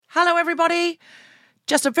Hello, everybody.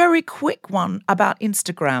 Just a very quick one about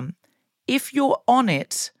Instagram. If you're on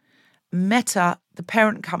it, Meta, the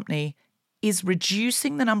parent company, is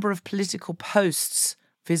reducing the number of political posts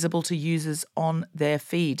visible to users on their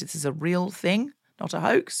feed. This is a real thing, not a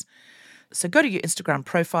hoax. So go to your Instagram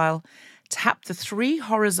profile, tap the 3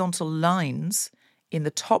 horizontal lines in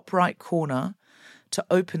the top right corner to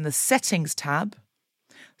open the Settings tab,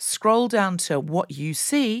 scroll down to What You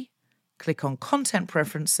See, click on Content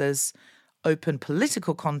Preferences, open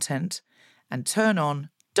Political Content, and turn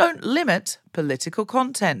on Don't Limit Political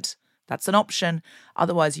Content. That's an option.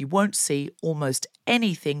 Otherwise, you won't see almost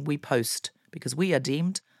anything we post because we are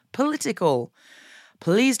deemed political.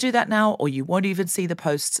 Please do that now, or you won't even see the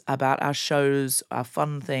posts about our shows, our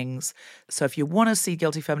fun things. So if you want to see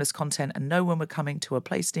Guilty Feminist content and know when we're coming to a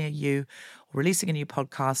place near you or releasing a new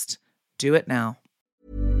podcast, do it now.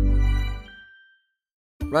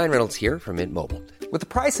 Ryan Reynolds here from Mint Mobile. With the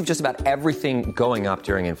price of just about everything going up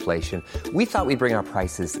during inflation, we thought we'd bring our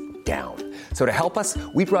prices down. So to help us,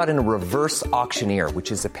 we brought in a reverse auctioneer, which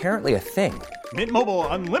is apparently a thing. Mint Mobile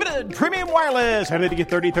Unlimited Premium Wireless. How to get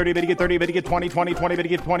 30, 30, bit to get 30, bit to get 20, 20, 20, bit to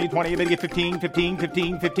get 20, 20, bit to get 15, 15,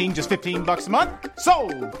 15, 15, just $15 a month?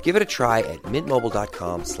 Sold! Give it a try at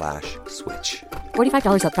mintmobile.com/switch.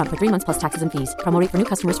 $45 up front for 3 months plus taxes and fees. Promo rate for new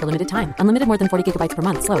customers for limited time. Unlimited more than 40 gigabytes per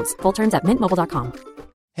month. Slows full terms at mintmobile.com.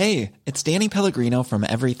 Hey, it's Danny Pellegrino from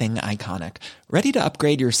Everything Iconic. Ready to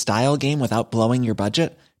upgrade your style game without blowing your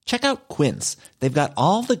budget? Check out Quince. They've got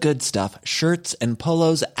all the good stuff, shirts and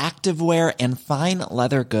polos, activewear, and fine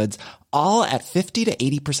leather goods, all at 50 to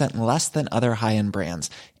 80% less than other high-end brands.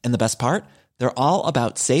 And the best part? They're all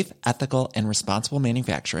about safe, ethical, and responsible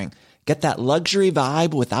manufacturing. Get that luxury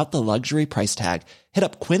vibe without the luxury price tag. Hit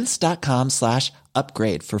up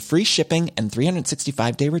quince.com/upgrade for free shipping and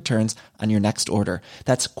 365-day returns on your next order.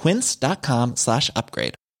 That's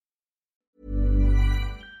quince.com/upgrade.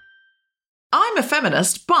 I'm a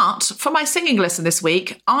feminist, but for my singing lesson this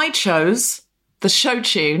week, I chose the show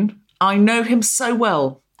tune I Know Him So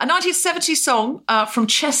Well, a 1970s song from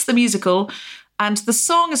Chess the Musical, and the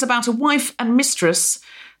song is about a wife and mistress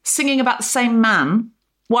singing about the same man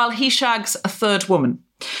while he shags a third woman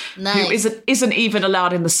who isn't even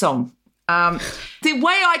allowed in the song. The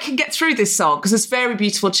way I can get through this song, because it's a very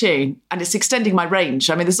beautiful tune and it's extending my range.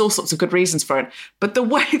 I mean, there's all sorts of good reasons for it. But the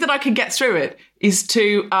way that I can get through it is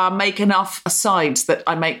to make enough asides that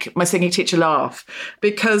I make my singing teacher laugh.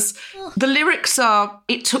 Because the lyrics are,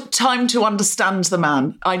 it took time to understand the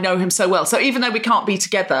man. I know him so well. So even though we can't be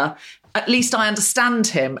together, at least I understand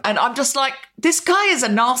him. And I'm just like, this guy is a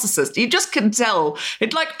narcissist. You just can tell.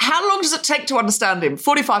 It's like, how long does it take to understand him?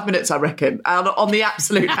 45 minutes, I reckon, on the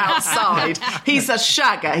absolute outside. He's a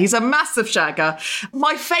shagger. He's a massive shagger.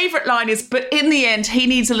 My favourite line is, but in the end, he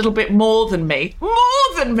needs a little bit more than me.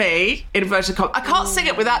 More than me, in inverted commas. I can't sing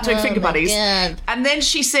it without doing finger buddies. God. And then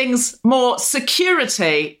she sings more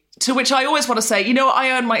security, to which I always want to say, you know what,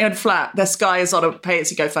 I own my own flat. This guy is on a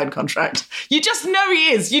pay-as-you-go phone contract. You just know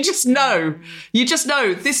he is. You just know. You just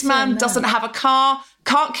know. This man doesn't have a car,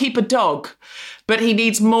 can't keep a dog, but he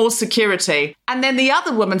needs more security. And then the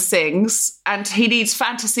other woman sings, and he needs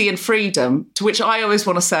fantasy and freedom, to which I always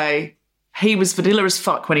want to say, he was vanilla as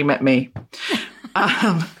fuck when he met me.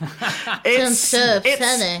 It's so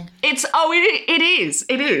upsetting. It is.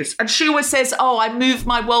 And she always says, "Oh, I moved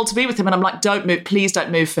my world to be with him," and I'm like, "Don't move, please,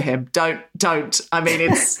 don't move for him. Don't." I mean,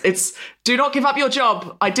 it's. Do not give up your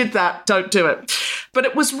job. I did that. Don't do it. But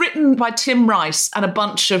it was written by Tim Rice and a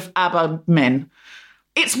bunch of ABBA men.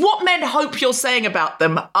 It's what men hope you're saying about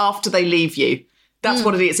them after they leave you. That's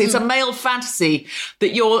what it is. It's a male fantasy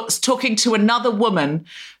that you're talking to another woman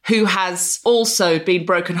who has also been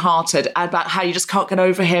brokenhearted about how you just can't get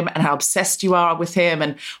over him and how obsessed you are with him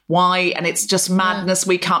and why. And it's just madness.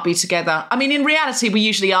 We can't be together. I mean, in reality, we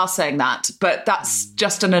usually are saying that, but that's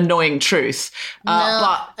just an annoying truth.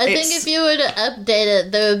 But I think if you were to update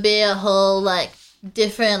it, there would be a whole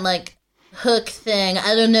different hook thing.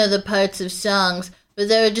 I don't know the parts of songs. But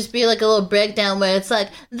there would just be a little breakdown where it's like,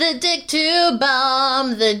 the dick to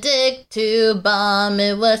bomb,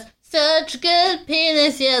 it was such good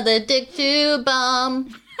penis, yeah, the dick to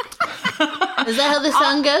bomb. Is that how the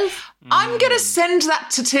song goes? I'm going to send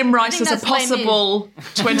that to Tim Rice as a possible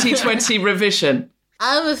 2020 revision.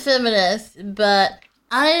 I'm a feminist, but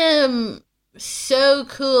I am so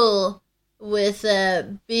cool with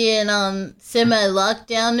being on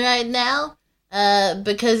semi-lockdown right now.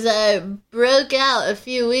 Because I broke out a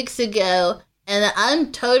few weeks ago, and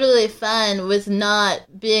I'm totally fine with not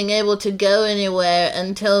being able to go anywhere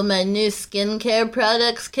until my new skincare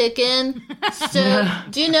products kick in. So,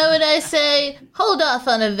 do you know what I say? Hold off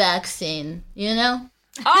on a vaccine, you know?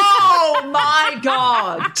 Oh my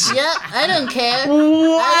God! Yep, I don't care.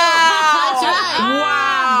 Wow!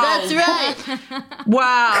 That's right.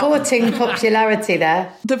 Wow! Courting popularity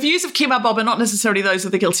there. The views of Kemah Bob are not necessarily those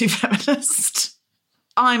of the guilty feminist.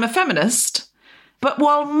 I'm a feminist, but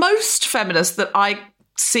while most feminists that I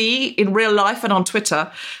see in real life and on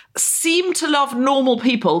Twitter seem to love Normal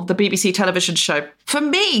People, the BBC television show, for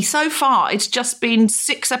me, so far, it's just been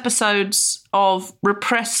 6 episodes of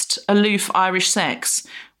repressed, aloof Irish sex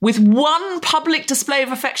with one public display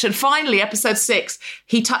of affection. Finally, episode 6,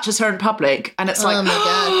 he touches her in public, and it's like, oh my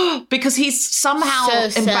God. because he's somehow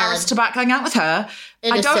So embarrassed about going out with her.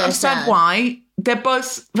 It I is don't so understand sad. why. They're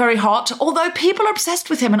both very hot, although people are obsessed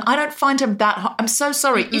with him, and I don't find him that hot. I'm so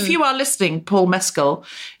sorry. If you are listening, Paul Mescal,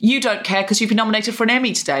 you don't care because you've been nominated for an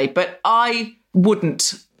Emmy today, but I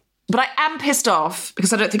wouldn't. But I am pissed off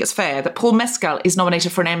because I don't think it's fair that Paul Mescal is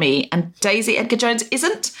nominated for an Emmy and Daisy Edgar-Jones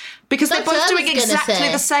isn't, because That's they're both what I doing was gonna exactly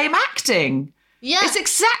say. the same acting. Yeah. It's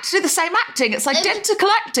exactly the same acting. It's identical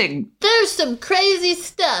acting. There's some crazy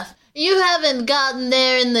stuff. You haven't gotten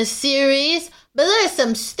there in the series, but there's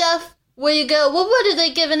some stuff where you go, well, what are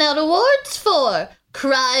they giving out awards for?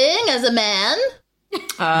 Crying as a man?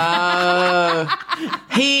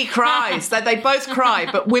 He cries. They both cry,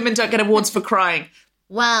 but women don't get awards for crying.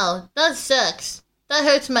 Wow, that sucks. That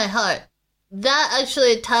hurts my heart. That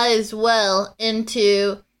actually ties well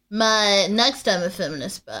into my next I'm a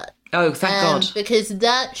feminist spot. Oh, thank God. Because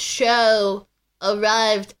that show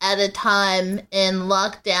arrived at a time in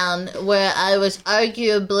lockdown where I was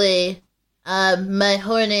arguably my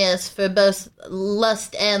horniest for both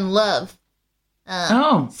lust and love.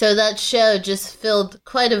 So that show just filled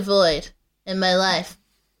quite a void in my life.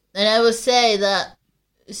 And I will say that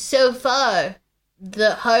so far,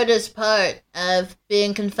 the hardest part of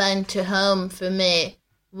being confined to home for me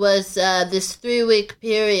was this 3-week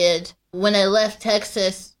period when I left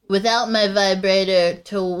Texas without my vibrator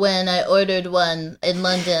to when I ordered one in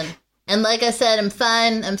London. And like I said, I'm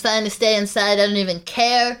fine. I'm fine to stay inside. I don't even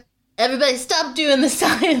care. Everybody stop doing the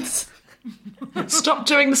science. Stop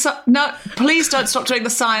doing the no, please don't stop doing the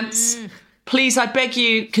science. Please, I beg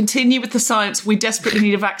you, continue with the science. We desperately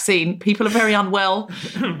need a vaccine. People are very unwell.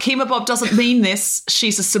 Kemah Bob doesn't mean this.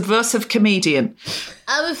 She's a subversive comedian.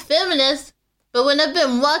 I'm a feminist, but when I've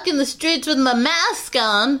been walking the streets with my mask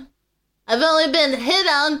on, I've only been hit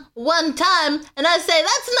on one time, and I say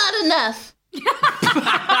that's not enough.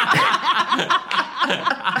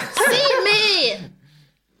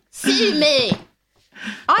 See me.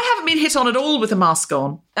 I haven't been hit on at all with a mask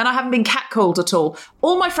on, and I haven't been catcalled at all.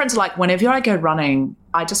 All my friends are like, whenever I go running,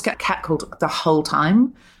 I just get catcalled the whole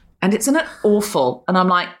time. And isn't it awful? And I'm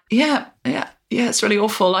like, yeah, it's really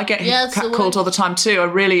awful. I get catcalled all the time too. I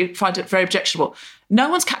really find it very objectionable. No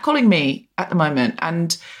one's catcalling me at the moment,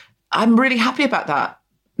 and I'm really happy about that.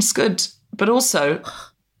 It's good. But also,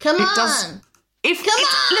 listen,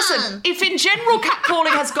 if in general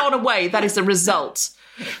catcalling has gone away, that is the result.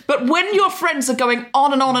 But when your friends are going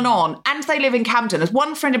on and on and on, and they live in Camden, there's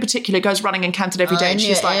one friend in particular goes running in Camden every day, and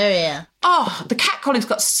she's like, the catcalling's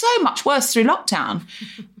got so much worse through lockdown.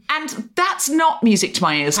 And that's not music to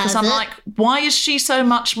my ears, because I'm like, why is she so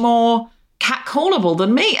much more catcallable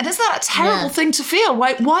than me? And isn't that a terrible thing to feel?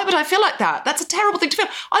 Why would I feel like that? That's a terrible thing to feel.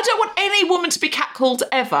 I don't want any woman to be catcalled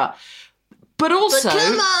ever. But also... But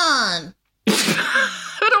come on!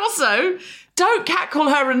 But also, don't catcall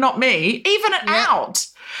her and not me, even out.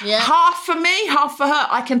 Yeah. Half for me, half for her.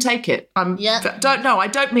 I can take it. I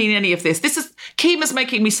don't mean any of this. Kemah's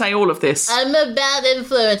making me say all of this. I'm a bad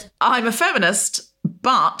influence. I'm a feminist,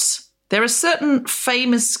 but there are certain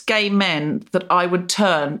famous gay men that I would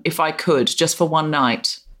turn if I could, just for one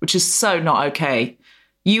night, which is so not okay.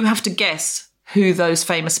 You have to guess who those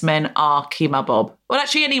famous men are, Kemah Bob. Well,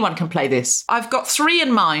 actually, anyone can play this. I've got 3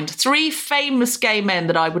 in mind, 3 famous gay men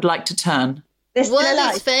that I would like to turn.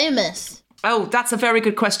 What is famous? Oh, that's a very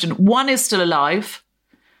good question. 1 is still alive.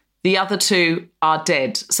 The other 2 are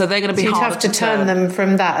dead. So they're going to be harder harder to turn them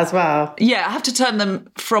from that as well. Yeah, I have to turn them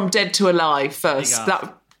from dead to alive first.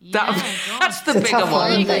 That's the bigger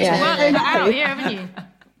one. You've got Work that out here, haven't you?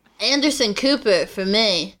 Anderson Cooper for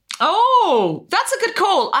me. Oh, that's a good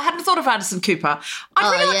call. I hadn't thought of Anderson Cooper.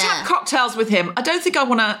 I'd really like to have cocktails with him. I don't think I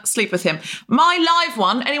want to sleep with him. My live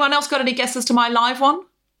one. Anyone else got any guesses to my live one?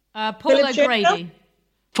 Paul O'Grady.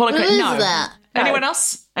 Paul O'Grady. Who is that? Anyone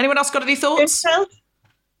else? Anyone else got any thoughts? Schoenfeld?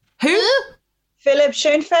 Who? Philip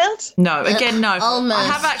Schoenfeld? No, again, no.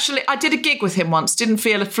 Almost. I did a gig with him once, didn't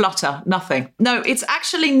feel a flutter, nothing. No, it's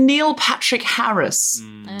actually Neil Patrick Harris.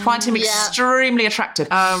 Find him extremely attractive.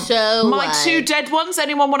 My 2 dead ones,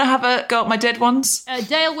 anyone want to have a go at my dead ones?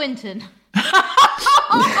 Dale Winton.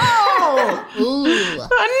 Ooh.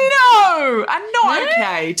 No, and not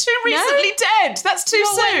okay. Too recently dead. That's too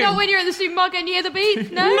soon. Not when you're at the supermarket and you hear the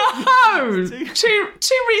beep. No. No,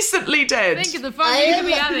 too recently dead. Think of the fun you could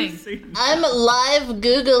be having. I'm live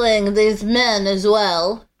Googling these men as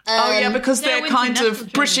well. Oh, yeah, because they're kind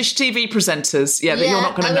of British TV presenters. Yeah, that you're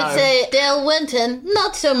not going to know. I would say Dale Winton,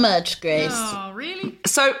 not so much, Grace. Oh, really?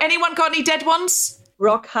 So, anyone got any dead ones?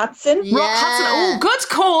 Rock Hudson. Yeah. Rock Hudson. Oh, good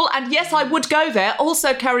call. And yes, I would go there.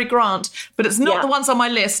 Also, Cary Grant. But it's not the ones on my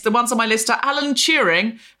list. The ones on my list are Alan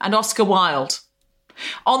Turing and Oscar Wilde.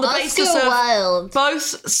 On the basis of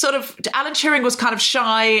both sort of, Alan Turing was kind of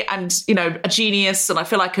shy and, a genius, and I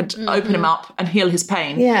feel I could open him up and heal his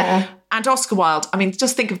pain. Yeah. And Oscar Wilde, I mean,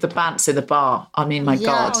 just think of the bants in the bar. I mean, my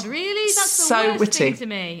God. God, really? That's the so worst witty thing to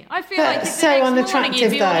me. I feel like it's so the next unattractive, morning,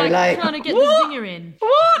 you'd be though, like trying to get the zinger in.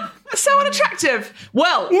 What? So unattractive.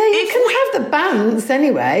 Well, yeah, you can have the bands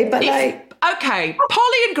anyway, but okay,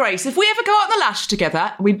 Polly and Grace, if we ever go out on the lash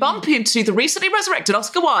together, we bump into the recently resurrected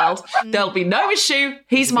Oscar Wilde, there'll be no issue.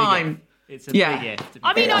 He's mine. It's a big if.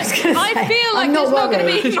 I mean, I feel like there's not going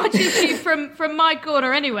to be much issue from my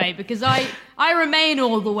corner anyway, because I remain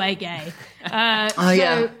all the way gay. So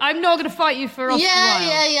I'm not going to fight you for Oscar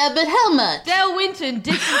Wilde. Yeah, but how much? Dale Winton,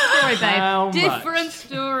 different story, babe. Different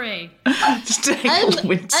story.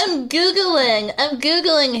 I'm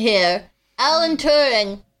Googling here. Alan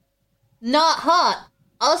Turing, not hot.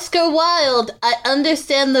 Oscar Wilde, I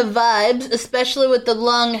understand the vibes, especially with the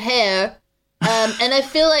long hair. And I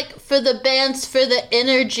feel like for the bands, for the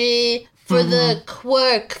energy, for the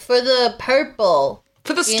quirk, for the purple.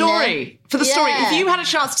 For the story. For the story. If you had a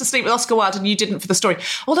chance to sleep with Oscar Wilde and you didn't for the story.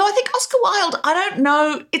 Although I think Oscar Wilde, I don't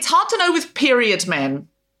know. It's hard to know with period men.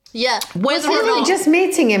 Yeah. Whether or not just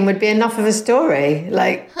meeting him would be enough of a story.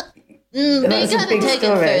 But you gotta take it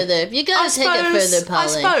further. You gotta take it further, Polly. I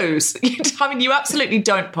suppose. I mean, you absolutely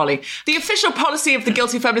don't, Polly. The official policy of the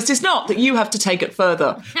Guilty Feminist is not that you have to take it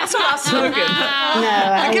further. That's not our slogan.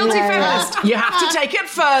 The Guilty Feminist, you have to take it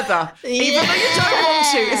further. Even though you don't want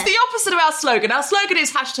to. It's the opposite of our slogan. Our slogan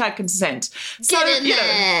is #consent. So, Get in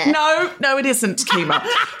there. No, it isn't, Kemah.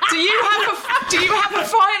 Do you have a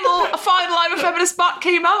final I'm a feminist but,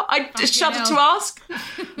 Kemah? I shudder to ask.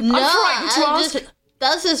 No, I'm frightened to ask.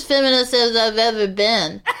 That's as feminist as I've ever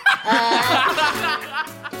been.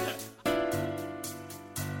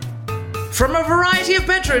 From a variety of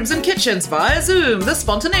bedrooms and kitchens via Zoom, the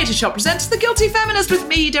Spontaneity Shop presents The Guilty Feminist with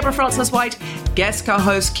me, Deborah Frances White, guest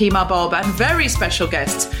co-host Kemah Bob, and very special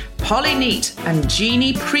guests, Polly Neate and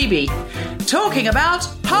Jeanny Priebe, talking about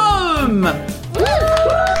home.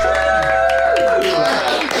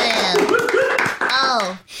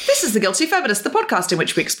 This is The Guilty Feminist, the podcast in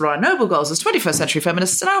which we explore our noble goals as 21st century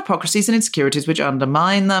feminists and our hypocrisies and insecurities which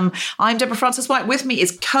undermine them. I'm Deborah Frances White. With me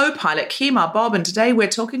is co-pilot Kemah Bob, and today we're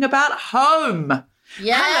talking about home.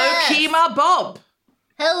 Yes. Hello, Kemah Bob.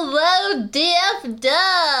 Hello, DF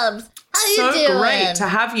Dubs. How you doing? So great to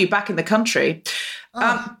have you back in the country.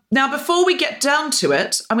 Now, before we get down to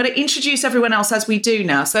it, I'm going to introduce everyone else as we do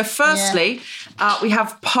now. So firstly, we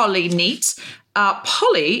have Polly Neate.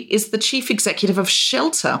 Polly is the chief executive of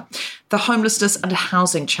Shelter, the homelessness and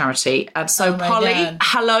housing charity. And so, Polly,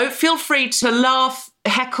 hello. Feel free to laugh,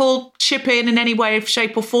 heckle, chip in any way,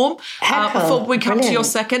 shape or form before we come to your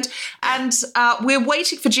second. And we're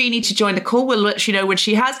waiting for Jeanny to join the call. We'll let you know when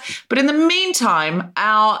she has. But in the meantime,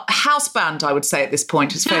 our house band, I would say at this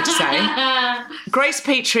point, it's fair to say, Grace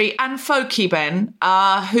Petrie and Folky Ben,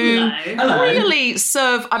 who really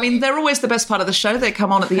serve, I mean, they're always the best part of the show. They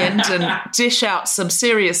come on at the end and dish out some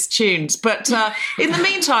serious tunes. But in the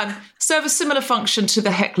meantime, serve a similar function to the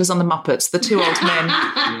hecklers on the Muppets, the two old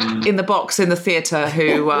men in the box in the theatre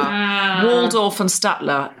who Waldorf and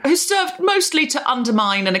Statler, who served mostly to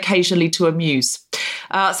undermine and occasionally to amuse.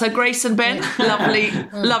 So Grace and Ben, lovely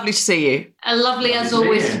to see you. Lovely as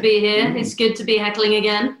always to be here. It's good to be heckling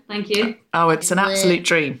again. Thank you. Oh, it's an absolute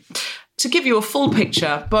dream. To give you a full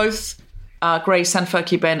picture, both Grace and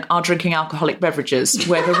Folky Ben are drinking alcoholic beverages,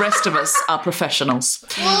 where the rest of us are professionals.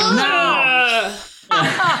 No,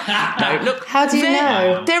 look. How do you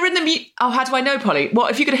know? They're in the how do I know, Polly? What,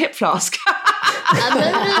 have you got a hip flask?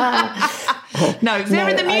 No, they're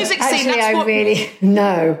in the music scene. Actually, I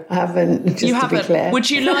haven't. Just you to haven't. Be clear. Would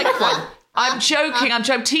you like one? I'm joking.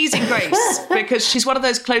 I'm teasing Grace because she's one of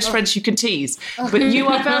those close friends you can tease. But you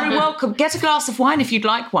are very welcome. Get a glass of wine if you'd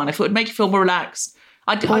like one, if it would make you feel more relaxed.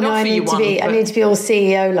 I need to be all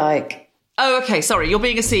CEO-like. Oh, okay. Sorry, you're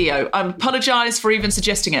being a CEO. I apologise for even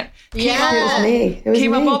suggesting it. It was me.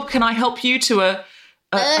 Kemah Bob, can I help you to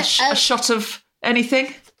a shot of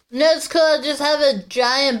anything? No, it's cool. I'll just have a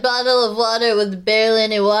giant bottle of water with barely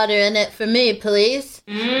any water in it for me, please.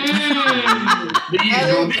 The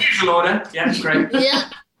usual order. Yeah, that's great. Yeah.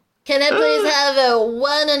 Can I please have a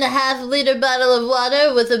 1.5 liter bottle of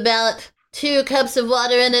water with about 2 cups of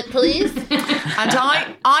water in it, please? And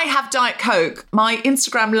I have Diet Coke. My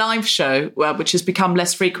Instagram live show, which has become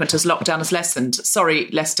less frequent as lockdown has lessened. Sorry,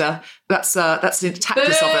 Leicester. That's the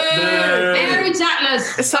tactless of it. Very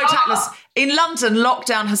tactless. It's so tactless. In London,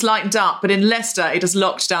 lockdown has lightened up, but in Leicester, it has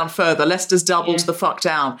locked down further. Leicester's doubled the fuck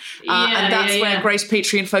down. And that's where Grace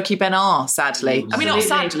Petrie and Folky Ben are, sadly. I mean, not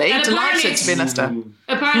sadly, delighted to be in Leicester.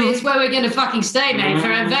 Apparently it's where we're going to fucking stay, mate, for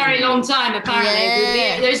a very long time, apparently.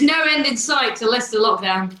 Yeah. There's no end in sight to Leicester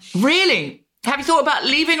lockdown. Really? Have you thought about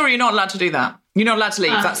leaving, or are you not allowed to do that? You're not allowed to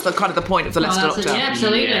leave. That's the kind of the point of the Leicester lockdown. Yeah,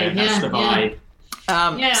 absolutely. That's the vibe.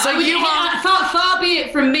 So you are... Far be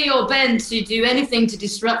it from me or Ben to do anything to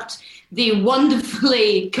disrupt the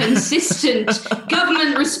wonderfully consistent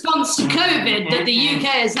government response to COVID that the UK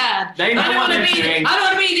has had. I don't want to be the only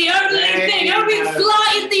thing. I don't want to be a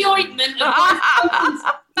fly in the ointment of Boris Johnson's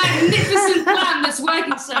magnificent plan that's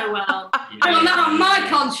working so well. I want that on my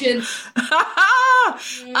conscience.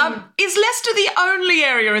 Is Leicester the only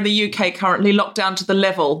area in the UK currently locked down to the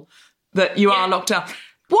level that you are locked down?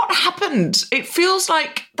 What happened? It feels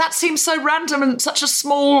like that seems so random and such a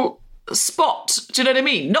small spot. Do you know what I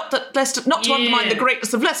mean? Not that Leicester, not to undermine the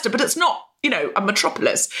greatness of Leicester, but it's not, a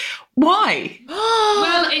metropolis. Why?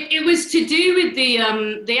 Well, it was to do with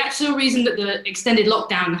the actual reason that the extended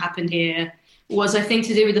lockdown happened here was, I think,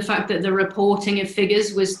 to do with the fact that the reporting of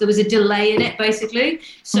figures there was a delay in it, basically.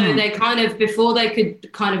 So they before they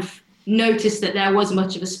could kind of notice that there was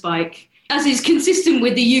much of a spike, as is consistent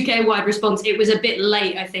with the UK-wide response, it was a bit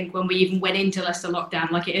late, I think, when we even went into Leicester lockdown.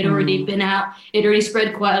 Like, it had already been out. It already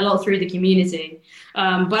spread quite a lot through the community.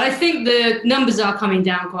 But I think the numbers are coming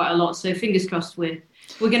down quite a lot, so fingers crossed we're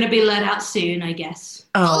going to be let out soon, I guess.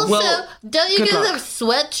 Don't you guys have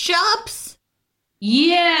sweatshops?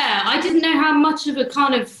 Yeah, I didn't know how much of a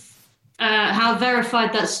kind of how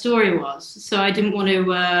verified that story was, so I didn't want to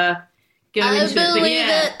go into it. I believe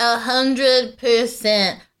it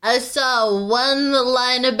 100%. I saw one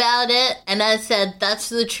line about it, and I said, that's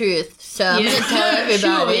the truth. So I'm going to tell everybody.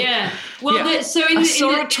 Sure, yeah. Well, I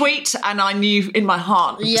saw a tweet, and I knew in my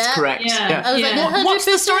heart it was correct. Yeah. I was like, 100%. What's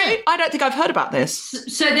the story? I don't think I've heard about this.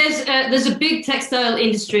 So there's a big textile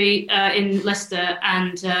industry in Leicester,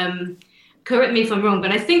 and correct me if I'm wrong, but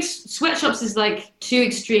I think sweatshops is like too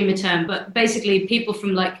extreme a term, but basically people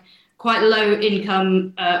from like quite low income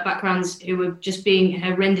backgrounds who were just being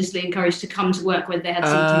horrendously encouraged to come to work whether they had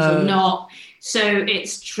symptoms or not. So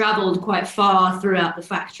it's travelled quite far throughout the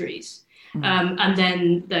factories. And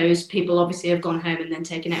then those people obviously have gone home and then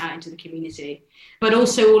taken it out into the community. But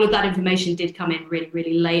also all of that information did come in really,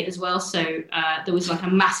 really late as well. So there was like a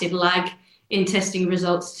massive lag in testing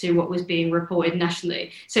results to what was being reported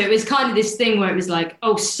nationally. So it was kind of this thing where it was like,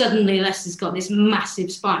 oh, suddenly Leicester's got this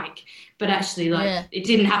massive spike. But actually, it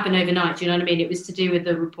didn't happen overnight. Do you know what I mean? It was to do with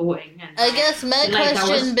the reporting. And I guess my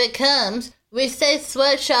question becomes, we say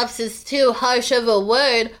sweatshops is too harsh of a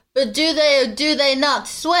word, but do they or do they not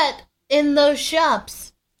sweat in those shops?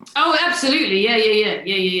 Oh, absolutely.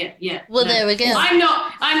 Yeah. Well, there we go. I'm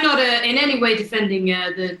not in any way defending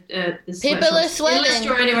the people are sweating. In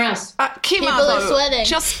Leicester or anywhere else. People are sweating.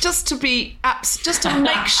 Just to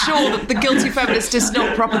make sure that the guilty feminist is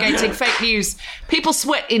not propagating fake news. People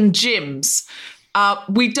sweat in gyms.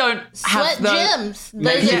 We don't have gyms.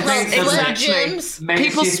 Those are called sweat gyms.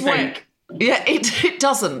 People sweat. Think. Yeah, it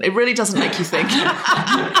doesn't. It really doesn't make you think.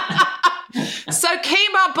 So,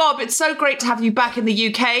 Kemah Bob, it's so great to have you back in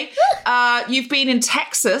the UK. You've been in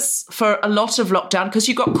Texas for a lot of lockdown because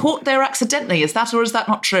you got caught there accidentally. Is that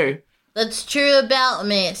not true? That's true about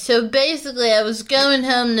me. So basically, I was going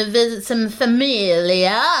home to visit some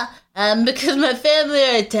familia because my family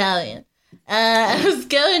are Italian. I was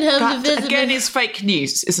going home to visit. Again, is fake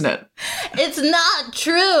news, isn't it? It's not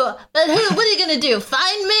true. But what are you going to do?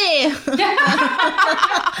 Find me?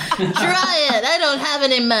 Try it. I don't have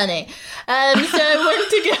any money. So I went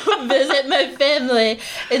to go visit my family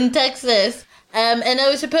in Texas. And I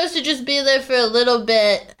was supposed to just be there for a little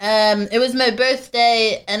bit. It was my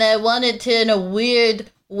birthday, and I wanted to, in a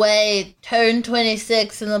weird way, turn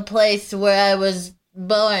 26 in the place where I was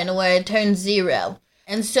born, where I turned 0.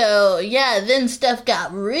 And so, then stuff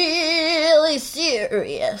got really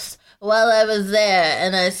serious while I was there,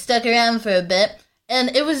 and I stuck around for a bit.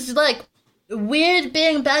 And it was, like, weird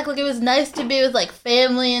being back. Like, it was nice to be with, like,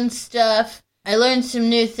 family and stuff. I learned some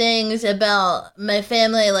new things about my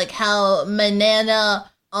family, like how my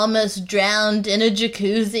Nana almost drowned in a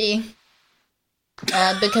jacuzzi.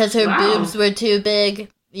 because her boobs were too big.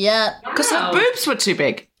 Yeah. Because her boobs were too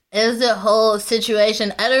big. It was a whole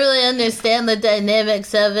situation. I don't really understand the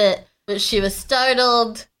dynamics of it, but she was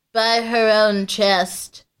startled by her own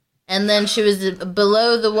chest, and then she was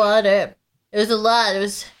below the water. It was a lot. It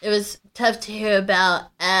was tough to hear about.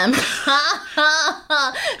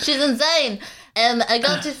 She's insane. And I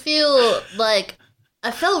got to feel like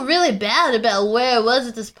I felt really bad about where I was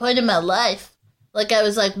at this point in my life. Like, I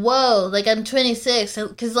was like, whoa, like, I'm 26.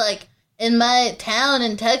 Because, like, in my town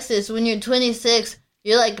in Texas, when you're 26,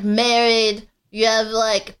 you're, like, married. You have,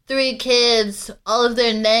 like, 3 kids. All of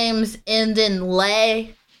their names end in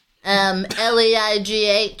Leigh. Leigh.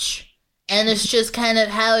 And it's just kind of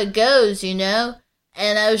how it goes, you know?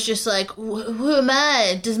 And I was just like, who am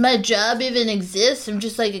I? Does my job even exist? I'm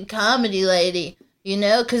just, like, a comedy lady, you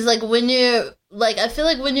know? Because, like, when you're, like, I feel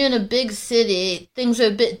like when you're in a big city, things are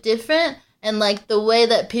a bit different. And, like, the way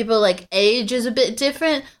that people, like, age is a bit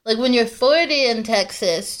different. Like, when you're 40 in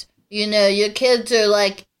Texas, you know, your kids are,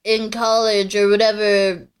 like, in college or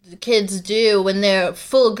whatever kids do when they're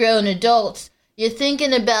full-grown adults. You're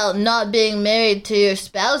thinking about not being married to your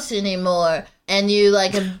spouse anymore. And you,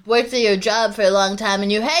 like, have worked at your job for a long time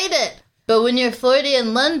and you hate it. But when you're 40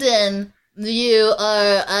 in London, you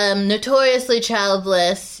are notoriously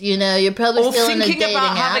childless. You know, you're probably still in a dating app. Or thinking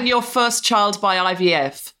about having your first child by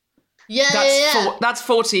IVF. Yeah, that's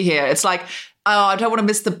 40 here. It's like, oh, I don't want to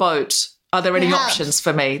miss the boat. Are there any options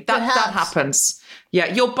for me? That happens.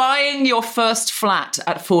 Yeah, you're buying your first flat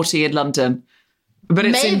at 40 in London, but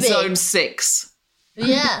it's in zone 6.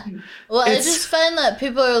 Yeah. Well, I just find that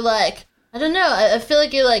people are like, I don't know, I feel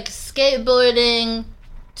like you're like skateboarding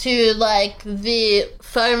to like the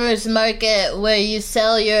farmer's market where you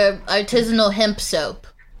sell your artisanal hemp soap.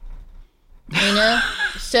 You know?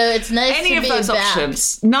 So it's nice to be back. Any of those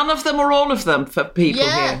options. None of them or all of them for people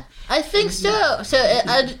here. I think so. So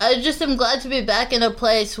I just am glad to be back in a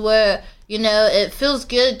place where, you know, it feels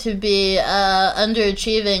good to be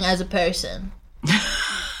underachieving as a person.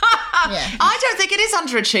 Yeah. I don't think it is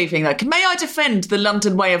underachieving, though. May I defend the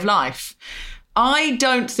London way of life? I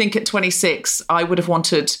don't think at 26 I would have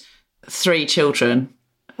wanted 3 children.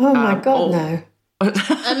 Oh, my God, no.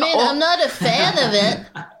 I mean, I'm not a fan of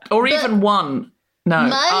it. Or even 1. No.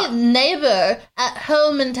 My neighbor at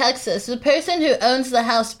home in Texas, the person who owns the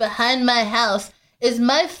house behind my house, is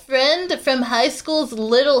my friend from high school's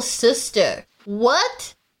little sister.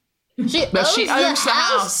 What? She owns the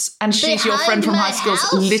house and she's your friend from high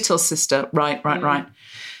school's little sister. Right.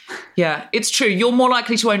 Yeah, it's true. You're more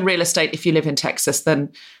likely to own real estate if you live in Texas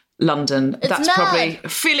than London. That's probably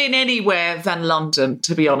fill in anywhere than London,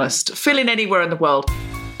 to be honest. Fill in anywhere in the world.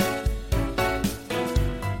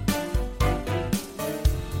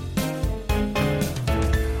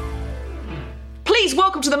 Please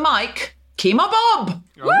welcome to the mic, Kemah Bob.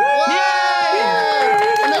 Woo! Yay!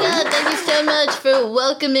 Oh my God, thank you so much for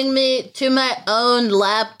welcoming me to my own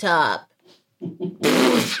laptop.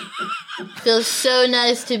 Feels so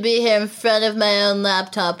nice to be here in front of my own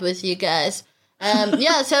laptop with you guys. So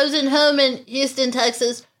I was home in Houston,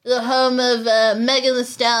 Texas, the home of Megan Thee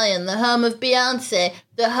Stallion, the home of Beyonce,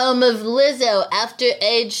 the home of Lizzo after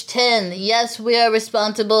age 10. Yes, we are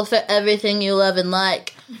responsible for everything you love and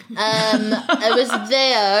like. I was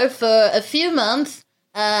there for a few months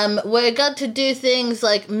where I got to do things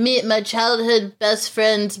like meet my childhood best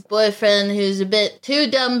friend's boyfriend who's a bit too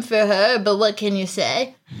dumb for her, but what can you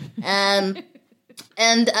say? And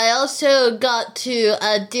I also got to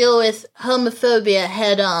deal with homophobia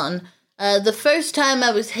head on. The first time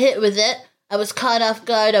I was hit with it, I was caught off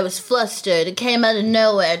guard, I was flustered, it came out of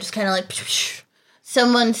nowhere, just kind of like,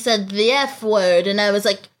 someone said the F word, and I was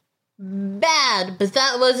like, bad, but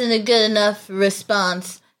that wasn't a good enough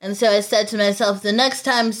response. And so I said to myself, the next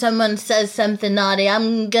time someone says something naughty,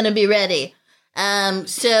 I'm gonna be ready.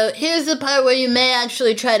 So here's the part where you may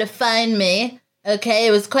actually try to find me. Okay,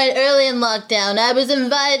 it was quite early in lockdown. I was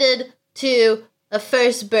invited to a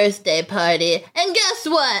first birthday party. And guess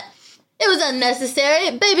what? It was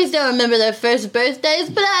unnecessary. Babies don't remember their first birthdays,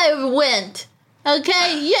 but I went.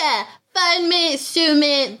 Okay, yeah. Find me, sue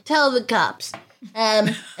me, tell the cops.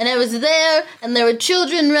 And I was there, and there were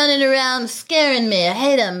children running around scaring me. I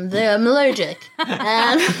hate them. I'm allergic.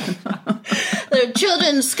 There were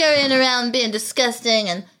children scurrying around being disgusting,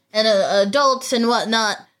 and adults and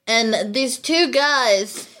whatnot. And these 2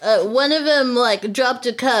 guys, one of them, like, dropped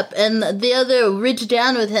a cup, and the other reached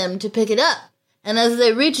down with him to pick it up. And as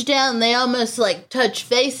they reached down, they almost, like, touched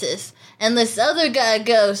faces. And this other guy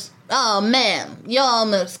goes, "Oh, man, you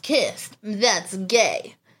almost kissed. That's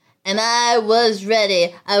gay." And I was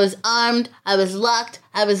ready. I was armed, I was locked,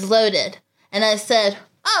 I was loaded. And I said,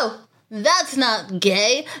 "Oh, That's not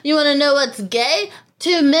gay. You want to know what's gay?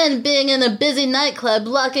 Two men being in a busy nightclub,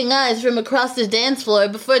 locking eyes from across the dance floor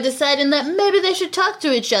before deciding that maybe they should talk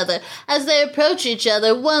to each other. As they approach each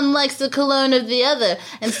other, one likes the cologne of the other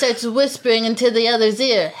and starts whispering into the other's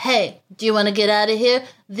ear, "Hey, do you want to get out of here?"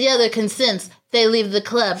 The other consents. They leave the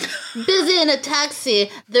club. Busy in a taxi,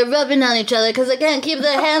 they're rubbing on each other because they can't keep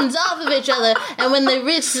their hands off of each other. And when they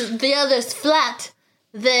reach the other's flat,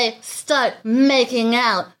 they start making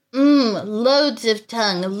out. Loads of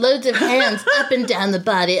tongue, loads of hands up and down the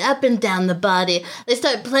body, up and down the body. They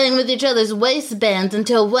start playing with each other's waistbands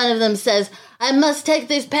until one of them says, "I must take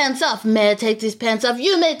these pants off. May I take these pants off?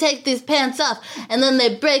 You may take these pants off." And then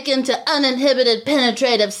they break into uninhibited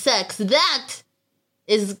penetrative sex. That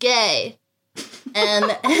is gay.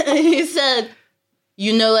 And he said,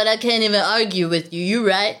 "You know what? I can't even argue with you. You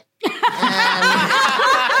right?"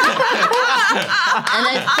 And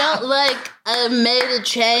I felt like I made a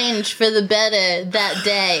change for the better that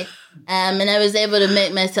day. And I was able to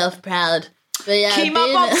make myself proud. But yeah,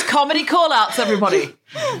 Kemah Bob's comedy call-outs, everybody.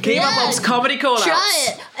 Kemah Bob's comedy call-outs. Try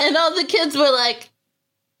it. And all the kids were like,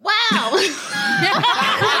 "Wow."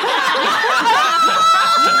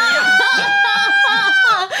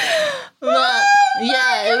 But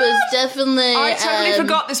yeah, it was definitely... I totally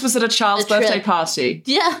forgot this was at a child's birthday party.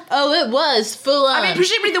 Yeah. Oh, it was. Full on. I mean,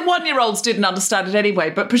 presumably the 1-year-olds didn't understand it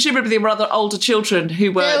anyway, but presumably there were other older children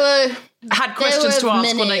who had questions to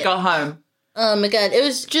ask when they got home. Oh my God. It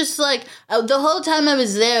was just like, the whole time I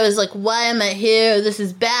was there, I was like, why am I here? This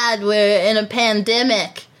is bad. We're in a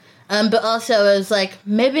pandemic. But also I was like,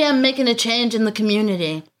 maybe I'm making a change in the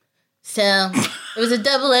community. So it was a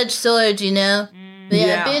double-edged sword, you know? But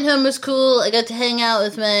yeah, being home was cool. I got to hang out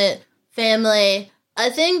with my family. I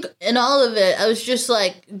think in all of it, I was just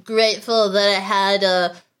like grateful that I had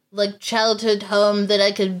a like childhood home that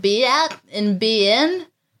I could be at and be in.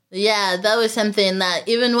 Yeah, that was something that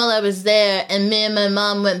even while I was there and me and my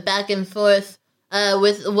mom went back and forth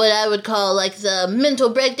with what I would call like the mental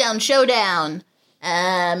breakdown showdown,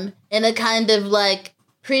 in a kind of like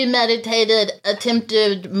premeditated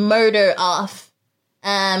attempted murder off.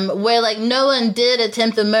 Where like no one did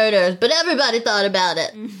attempt the murder, but everybody thought about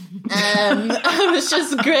it. I was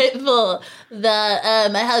just grateful that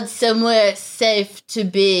I had somewhere safe to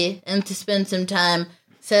be and to spend some time.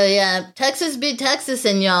 So yeah, Texas be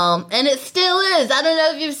Texasin', y'all, and it still is. I don't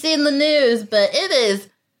know if you've seen the news, but it is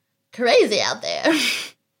crazy out there.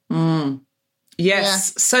 Yes, Yeah.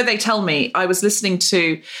 So they tell me. I was listening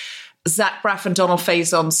to Zach Braff and Donald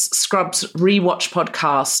Faison's Scrubs Rewatch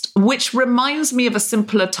podcast, which reminds me of a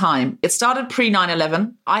simpler time. It started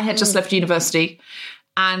pre-9/11. I had just left university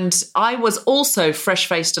and I was also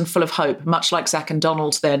fresh-faced and full of hope, much like Zach and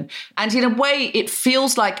Donald then. And in a way, it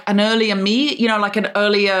feels like an earlier me, you know, like an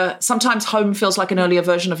earlier, sometimes home feels like an earlier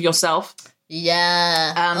version of yourself.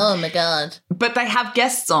 Yeah. Oh my God. But they have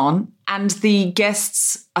guests on, and the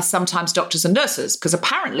guests are sometimes doctors and nurses, because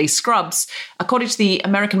apparently Scrubs, according to the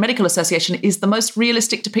American Medical Association, is the most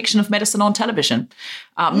realistic depiction of medicine on television.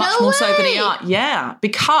 Much more so than ER. Yeah,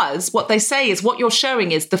 because what they say is what you're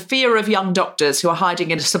showing is the fear of young doctors who are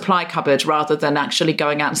hiding in a supply cupboard rather than actually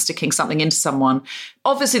going out and sticking something into someone.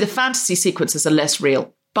 Obviously, the fantasy sequences are less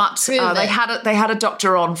real. But they had a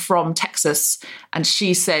doctor on from Texas, and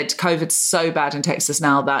she said COVID's so bad in Texas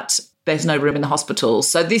now that there's no room in the hospitals.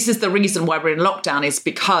 So this is the reason why we're in lockdown, is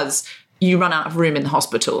because you run out of room in the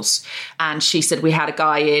hospitals. And she said, we had a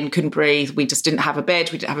guy in, couldn't breathe. We just didn't have a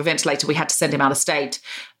bed. We didn't have a ventilator. We had to send him out of state.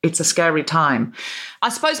 It's a scary time. I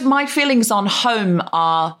suppose my feelings on home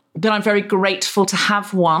are that I'm very grateful to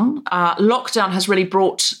have one. Lockdown has really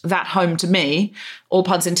brought that home to me, all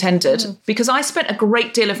puns intended, because I spent a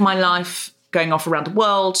great deal of my life going off around the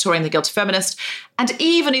world, touring the Guilty Feminist. And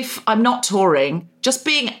even if I'm not touring, just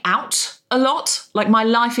being out a lot, like my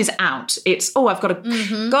life is out. It's, I've got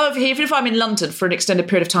to go over here. Even if I'm in London for an extended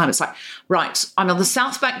period of time, it's like, right, I'm on the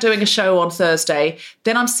South Bank doing a show on Thursday.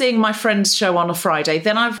 Then I'm seeing my friend's show on a Friday.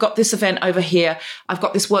 Then I've got this event over here. I've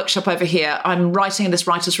got this workshop over here. I'm writing in this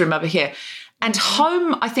writer's room over here. And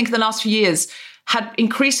home, I think in the last few years, had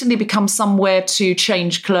increasingly become somewhere to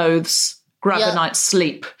change clothes, grab a night's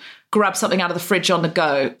sleep, grab something out of the fridge on the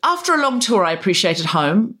go. After a long tour, I appreciated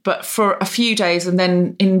home, but for a few days and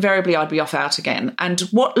then invariably I'd be off out again. And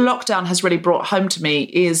what lockdown has really brought home to me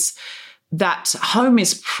is that home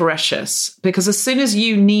is precious, because as soon as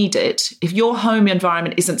you need it, if your home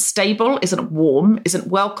environment isn't stable, isn't warm, isn't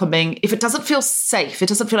welcoming, if it doesn't feel safe, it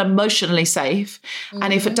doesn't feel emotionally safe,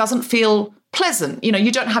 and if it doesn't feel pleasant, you know, you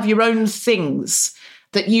don't have your own things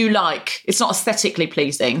that you like, it's not aesthetically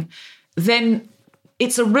pleasing, then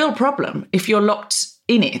it's a real problem if you're locked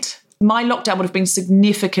in it. my lockdown would have been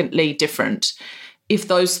significantly different if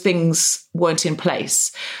those things weren't in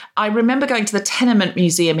place. I remember going to the Tenement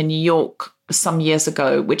Museum in New York some years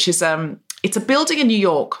ago, which is it's a building in New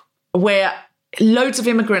York where loads of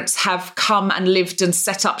immigrants have come and lived and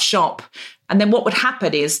set up shop. And then what would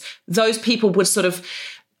happen is those people would sort of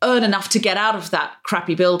earn enough to get out of that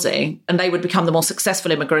crappy building, and they would become the more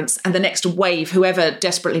successful immigrants. And the next wave, whoever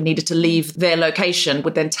desperately needed to leave their location,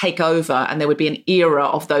 would then take over, and there would be an era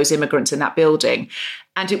of those immigrants in that building.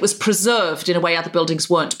 And it was preserved in a way other buildings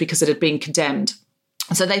weren't because it had been condemned.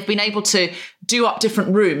 So they've been able to do up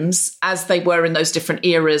different rooms as they were in those different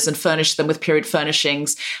eras and furnish them with period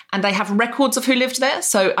furnishings. And they have records of who lived there.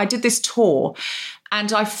 So I did this tour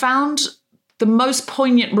and I found the most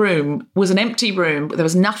poignant room was an empty room. There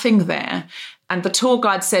was nothing there. And the tour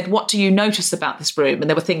guide said, what do you notice about this room? And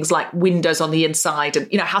there were things like windows on the inside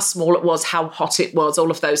and, how small it was, how hot it was,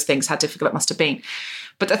 all of those things, how difficult it must have been.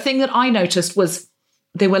 But the thing that I noticed was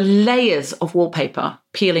there were layers of wallpaper,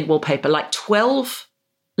 peeling wallpaper, like 12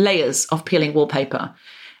 layers of peeling wallpaper.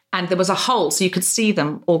 And there was a hole so you could see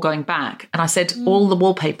them all going back. And I said, all the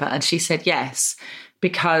wallpaper? And she said, yes,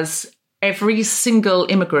 because every single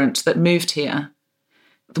immigrant that moved here,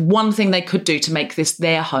 the one thing they could do to make this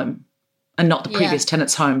their home and not the previous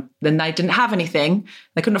tenant's home, then they didn't have anything,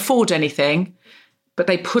 they couldn't afford anything, but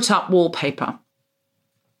they put up wallpaper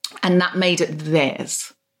and that made it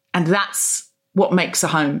theirs. And that's what makes a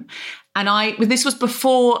home. And this was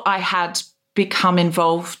before I had become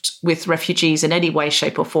involved with refugees in any way,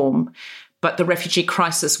 shape or form, but the refugee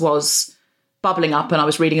crisis was bubbling up and I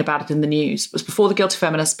was reading about it in the news. It was before the Guilty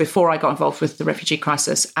Feminist, before I got involved with the refugee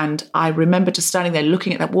crisis. And I remember just standing there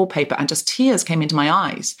looking at that wallpaper and just tears came into my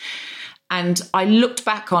eyes. And I looked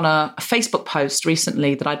back on a Facebook post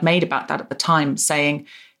recently that I'd made about that at the time saying,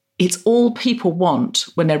 it's all people want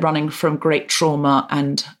when they're running from great trauma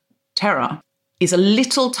and terror is a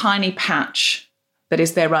little tiny patch that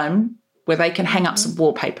is their own, where they can hang up some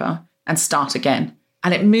wallpaper and start again.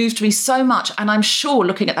 And it moved me so much. And I'm sure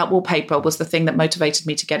looking at that wallpaper was the thing that motivated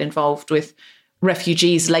me to get involved with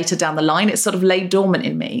refugees later down the line. It sort of lay dormant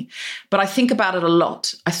in me. But I think about it a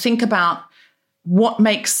lot. I think about what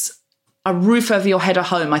makes a roof over your head a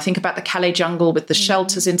home. I think about the Calais jungle with the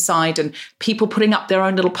shelters inside and people putting up their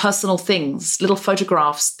own little personal things, little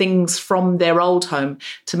photographs, things from their old home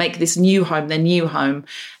to make this new home their new home.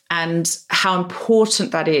 And how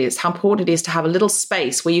important that is, how important it is to have a little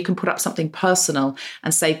space where you can put up something personal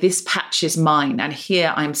and say, this patch is mine, and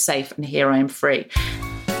here I'm safe, and here I am free.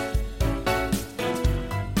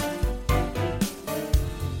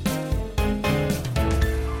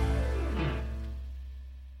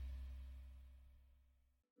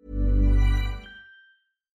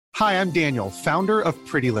 Hi, I'm Daniel, founder of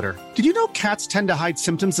Pretty Litter. Did you know cats tend to hide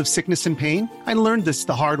symptoms of sickness and pain? I learned this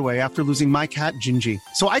the hard way after losing my cat, Gingy.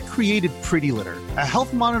 So I created Pretty Litter, a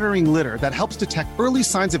health monitoring litter that helps detect early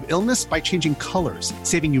signs of illness by changing colors,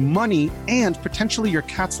 saving you money and potentially your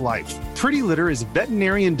cat's life. Pretty Litter is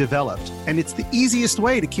veterinarian developed, and it's the easiest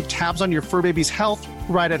way to keep tabs on your fur baby's health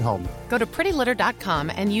right at home. Go to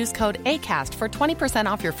prettylitter.com and use code ACAST for 20%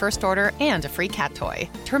 off your first order and a free cat toy.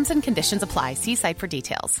 Terms and conditions apply. See site for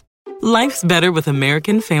details. Life's better with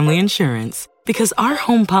American Family Insurance because our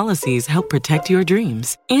home policies help protect your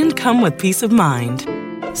dreams and come with peace of mind.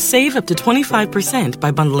 Save up to 25% by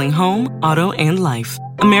bundling home, auto, and life.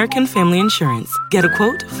 American Family Insurance. Get a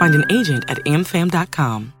quote, find an agent at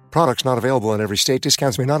amfam.com. Products not available in every state.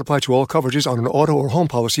 Discounts may not apply to all coverages on an auto or home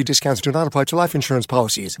policy. Discounts do not apply to life insurance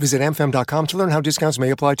policies. Visit amfam.com to learn how discounts may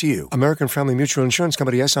apply to you. American Family Mutual Insurance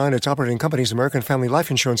Company, SI, and its operating companies, American Family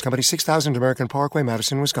Life Insurance Company, 6000 American Parkway,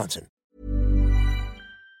 Madison, Wisconsin.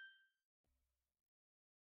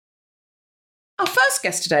 Our first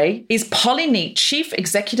guest today is Polly Neate, Chief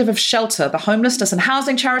Executive of Shelter, the homelessness and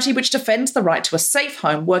housing charity which defends the right to a safe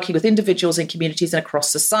home, working with individuals in communities and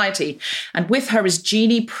across society. And with her is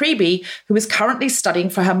Jeanny Priebe, who is currently studying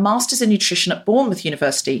for her Master's in Nutrition at Bournemouth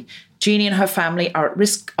University. Jeanny and her family are at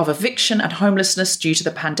risk of eviction and homelessness due to the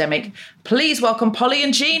pandemic. Please welcome Polly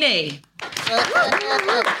and Jeanny.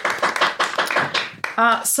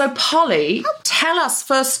 So, Polly, tell us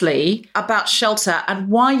firstly about Shelter and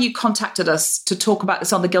why you contacted us to talk about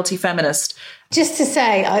this on The Guilty Feminist. Just to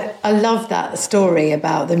say, I love that story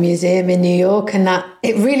about the museum in New York, and that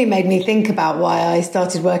it really made me think about why I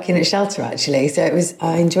started working at Shelter, actually. So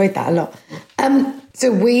I enjoyed that a lot.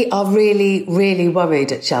 So we are really, really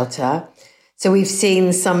worried at Shelter. So we've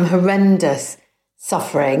seen some horrendous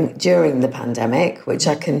suffering during the pandemic, which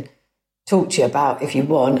I can talk to you about if you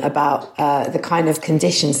want, about the kind of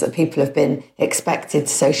conditions that people have been expected to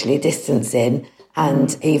socially distance in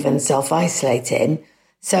and even self-isolate in.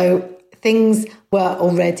 So things were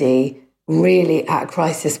already really at a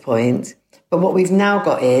crisis point. But what we've now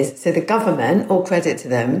got is, so the government, all credit to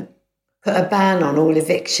them, put a ban on all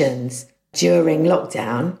evictions during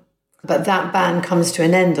lockdown. But that ban comes to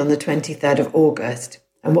an end on the 23rd of August.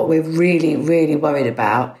 And what we're really, really worried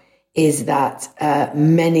about is that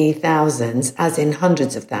many thousands, as in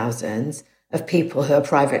hundreds of thousands, of people who are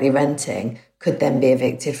privately renting could then be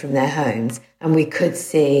evicted from their homes. And we could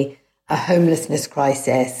see a homelessness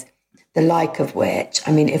crisis, the like of which,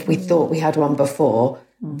 I mean, if we thought we had one before,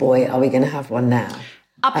 boy, are we going to have one now.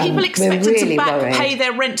 Are people expected really to worried. pay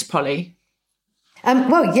their rent, Polly?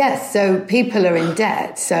 Well, yes. So people are in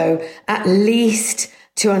debt. So at least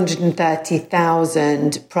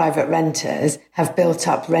 230,000 private renters have built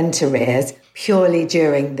up rent arrears purely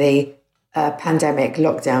during the pandemic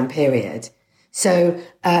lockdown period. So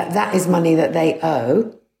that is money that they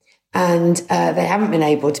owe. And they haven't been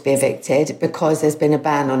able to be evicted because there's been a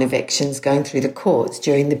ban on evictions going through the courts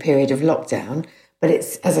during the period of lockdown. But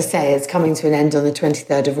it's, as I say, it's coming to an end on the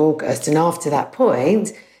 23rd of August. And after that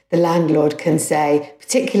point, the landlord can say,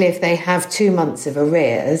 particularly if they have 2 months of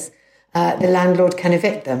arrears, the landlord can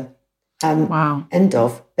evict them. Wow. End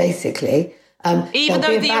of, basically. Even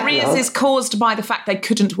though the arrears is caused by the fact they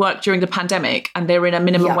couldn't work during the pandemic and they're in a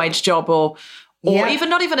minimum wage job or even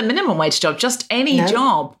not even a minimum wage job, just any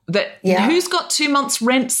job. Who's got 2 months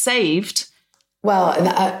rent saved? Well,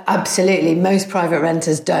 absolutely. Most private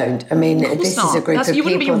renters don't. I mean, this is a group of people you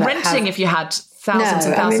wouldn't be that renting if you had thousands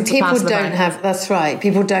and thousands of pounds in the bank. That's right.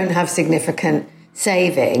 People don't have significant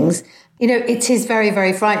savings. You know, it is very,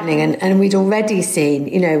 very frightening. And we'd already seen,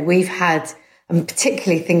 you know, we've had, I'm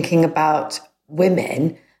particularly thinking about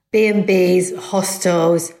women, B&Bs,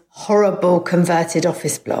 hostels, horrible converted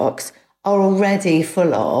office blocks are already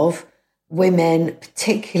full of women,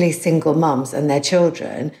 particularly single mums and their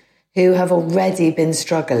children, who have already been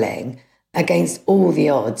struggling against all the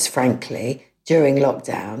odds, frankly, during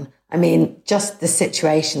lockdown. I mean, just the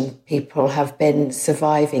situation people have been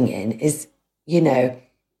surviving in is, you know,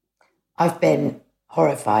 I've been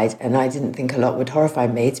horrified, and I didn't think a lot would horrify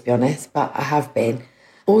me, to be honest, but I have been.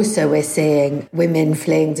 Also, we're seeing women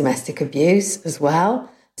fleeing domestic abuse as well.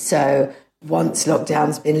 So once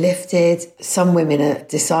lockdown's been lifted, some women are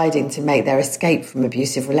deciding to make their escape from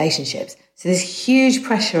abusive relationships. So there's huge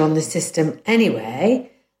pressure on the system anyway.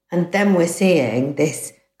 And then we're seeing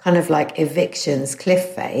this kind of like evictions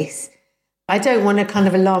cliff face. I don't want to kind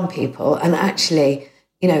of alarm people. And actually,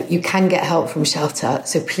 you know, you can get help from shelter.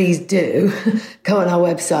 So please do go on our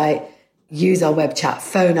website, use our web chat,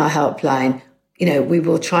 phone our helpline. You know, we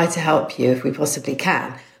will try to help you if we possibly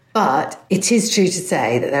can. But it is true to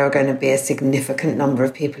say that there are going to be a significant number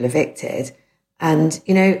of people evicted. And,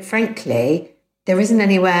 you know, frankly, there isn't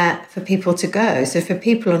anywhere for people to go. So for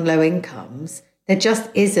people on low incomes, there just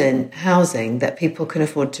isn't housing that people can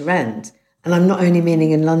afford to rent. And I'm not only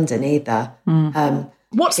meaning in London either.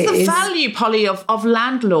 What's the value, Polly, of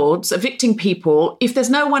landlords evicting people if there's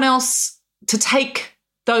no one else to take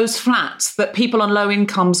those flats that people on low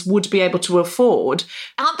incomes would be able to afford?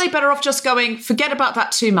 Aren't they better off just going, forget about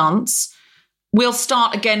that 2 months, we'll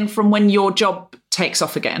start again from when your job takes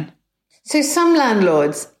off again? So some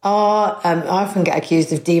landlords are, I often get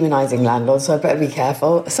accused of demonising landlords, so I better be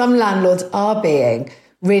careful. Some landlords are being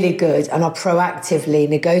really good and are proactively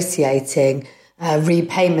negotiating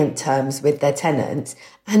repayment terms with their tenants.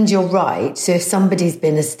 And you're right. So if somebody's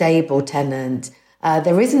been a stable tenant,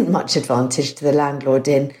 there isn't much advantage to the landlord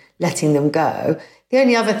in letting them go. The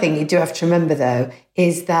only other thing you do have to remember, though,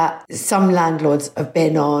 is that some landlords have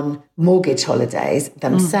been on mortgage holidays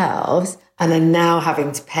themselves and are now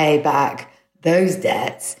having to pay back those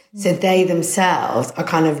debts. So they themselves are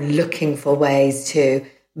kind of looking for ways to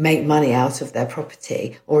make money out of their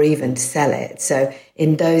property or even to sell it. So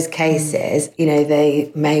in those cases, you know,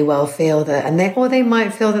 they may well feel that, or they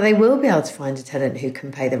might feel that they will be able to find a tenant who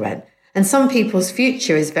can pay the rent. And some people's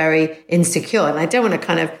future is very insecure. And I don't want to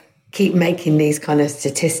kind of keep making these kind of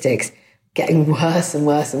statistics getting worse and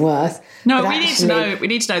worse and worse. No, we need to know the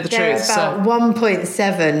truth. There are about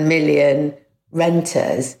 1.7 million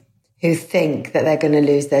renters who think that they're going to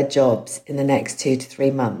lose their jobs in the next 2 to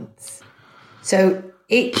 3 months. So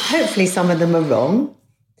hopefully some of them are wrong.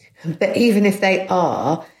 But even if they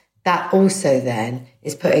are, that also then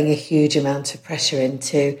is putting a huge amount of pressure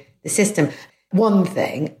into the system. One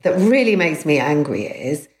thing that really makes me angry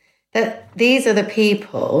is that these are the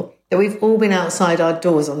people that we've all been outside our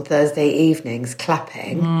doors on Thursday evenings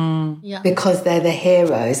clapping because they're the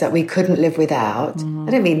heroes that we couldn't live without.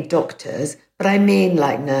 I don't mean doctors, but I mean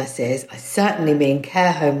like nurses. I certainly mean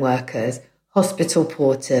care home workers, hospital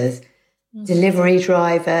porters, delivery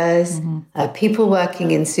drivers, people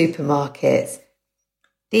working in supermarkets.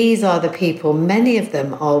 These are the people, many of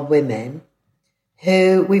them are women,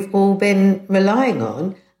 who we've all been relying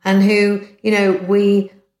on and who,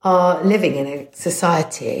 we are living in a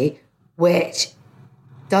society which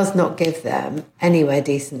does not give them anywhere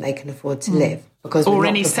decent they can afford to live. Because or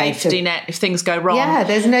any safety net if things go wrong. Yeah,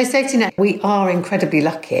 there's no safety net. We are incredibly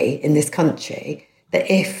lucky in this country that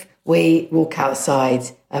if we walk outside,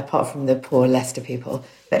 apart from the poor Leicester people,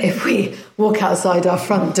 but if we walk outside our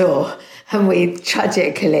front door and we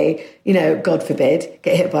tragically, God forbid,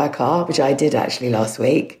 get hit by a car, which I did actually last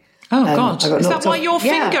week. Oh, God. Is that why your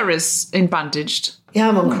finger is bandaged? Yeah,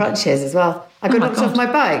 I'm on crutches as well. I got knocked off my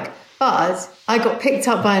bike, but I got picked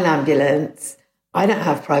up by an ambulance. I don't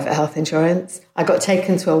have private health insurance. I got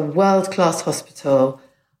taken to a world-class hospital.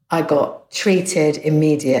 I got treated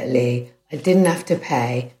immediately. I didn't have to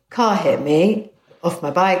pay. Car hit me off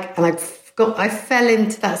my bike, and I fell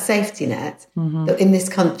into that safety net that in this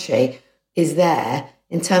country is there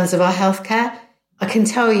in terms of our healthcare. I can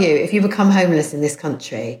tell you, if you become homeless in this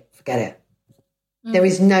country, forget it. There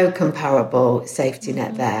is no comparable safety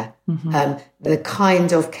net there. The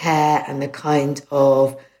kind of care and the kind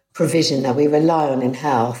of provision that we rely on in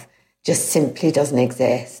health just simply doesn't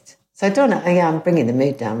exist. So I don't know. Yeah, I'm bringing the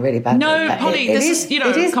mood down really badly. No, Polly, it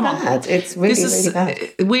is come bad. on. It's really bad.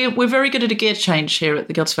 We're very good at a gear change here at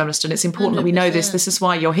the Guilds Feminist, and it's important that we know this. This is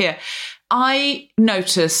why you're here. I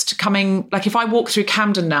noticed if I walk through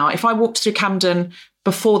Camden now, if I walked through Camden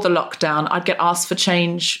before the lockdown, I'd get asked for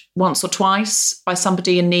change once or twice by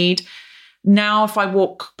somebody in need. Now, if I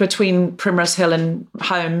walk between Primrose Hill and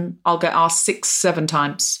home, I'll get asked 6-7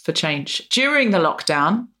 times for change. During the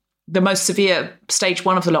lockdown, the most severe stage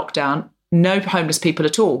 1 of the lockdown, no homeless people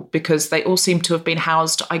at all, because they all seem to have been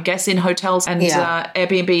housed, I guess, in hotels and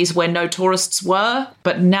Airbnbs where no tourists were.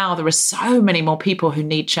 But now there are so many more people who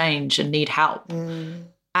need change and need help.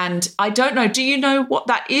 And I don't know, do you know what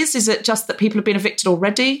that is? Is it just that people have been evicted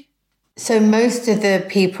already? So most of the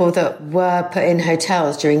people that were put in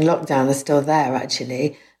hotels during lockdown are still there,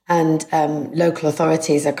 actually. And local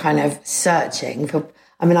authorities are kind of searching for...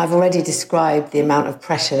 I've already described the amount of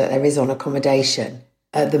pressure that there is on accommodation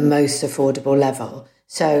at the most affordable level.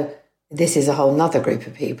 So this is a whole nother group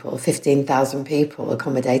of people, 15,000 people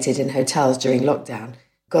accommodated in hotels during lockdown.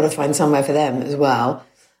 Got to find somewhere for them as well.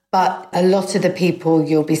 But a lot of the people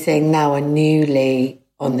you'll be seeing now are newly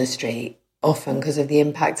on the street, often because of the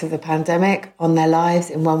impact of the pandemic on their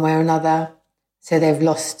lives in one way or another. So they've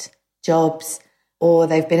lost jobs or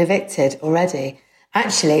they've been evicted already.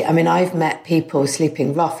 Actually, I've met people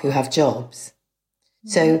sleeping rough who have jobs.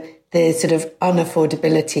 So the sort of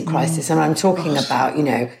unaffordability crisis, and I'm talking about,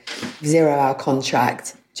 0-hour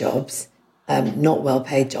contract jobs, not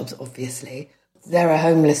well-paid jobs, obviously. There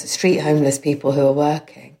are street homeless people who are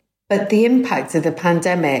working. But the impact of the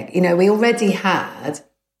pandemic, we already had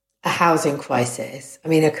a housing crisis.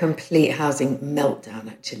 A complete housing meltdown,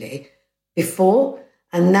 actually, before.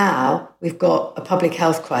 And now we've got a public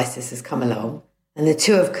health crisis has come along, and the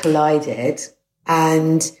two have collided.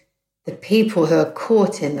 And the people who are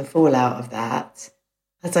caught in the fallout of that,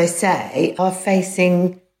 as I say, are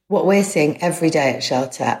facing what we're seeing every day at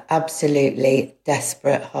shelter, absolutely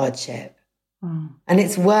desperate hardship. And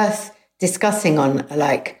it's worth discussing on,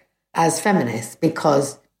 as feminists,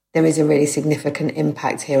 because there is a really significant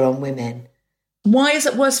impact here on women. Why is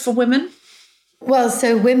it worse for women? Well,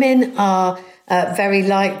 so women are very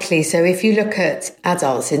likely. So if you look at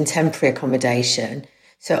adults in temporary accommodation,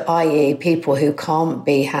 so i.e. people who can't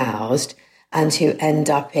be housed and who end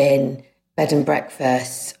up in bed and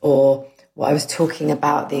breakfasts, or what I was talking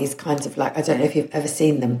about, these kinds of I don't know if you've ever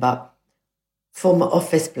seen them, but former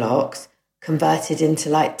office blocks converted into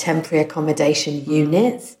temporary accommodation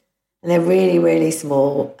units. And they're really, really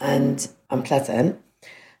small and unpleasant.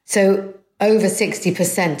 So over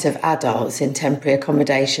 60% of adults in temporary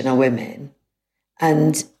accommodation are women,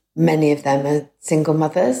 and many of them are single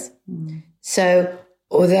mothers. So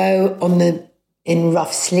although in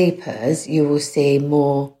rough sleepers, you will see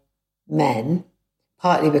more men,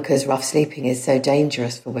 partly because rough sleeping is so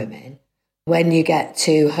dangerous for women, when you get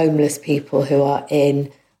to homeless people who are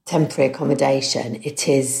in temporary accommodation, it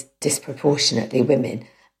is disproportionately women.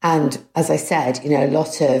 And as I said, a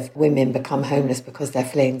lot of women become homeless because they're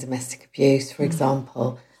fleeing domestic abuse, for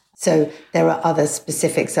example. So there are other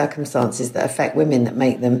specific circumstances that affect women that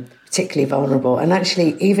make them particularly vulnerable. And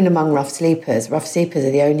actually, even among rough sleepers are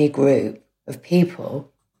the only group of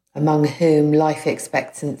people among whom life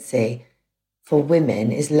expectancy for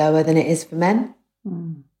women is lower than it is for men.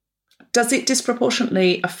 Does it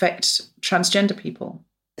disproportionately affect transgender people?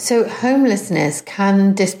 So homelessness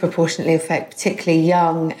can disproportionately affect particularly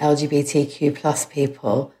young LGBTQ plus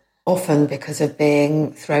people, often because of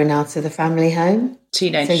being thrown out of the family home.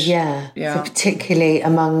 Teenage. So so particularly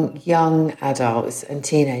among young adults and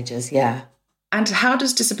teenagers, And how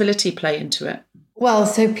does disability play into it? Well,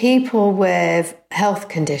 so people with health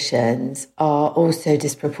conditions are also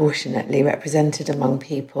disproportionately represented among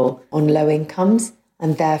people on low incomes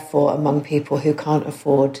and therefore among people who can't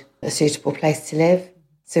afford a suitable place to live.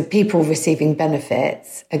 So people receiving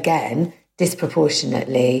benefits, again,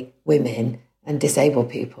 disproportionately women and disabled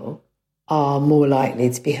people are more likely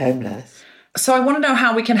to be homeless. So I want to know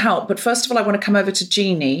how we can help. But first of all, I want to come over to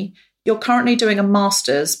Jeanny. You're currently doing a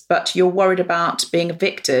master's, but you're worried about being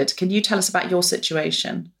evicted. Can you tell us about your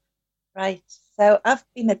situation? Right. So I've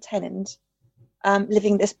been a tenant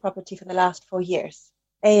living in this property for the last 4 years.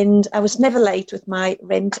 And I was never late with my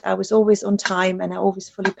rent. I was always on time and I always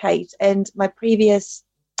fully paid. And my previous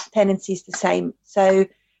tenancy is the same. So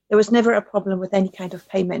there was never a problem with any kind of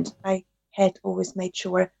payment. I had always made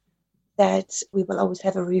sure that we will always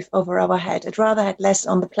have a roof over our head. I'd rather had less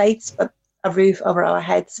on the plates, but a roof over our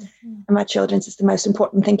heads. And my children's is the most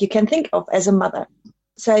important thing you can think of as a mother.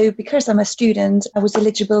 So because I'm a student, I was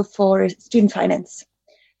eligible for student finance.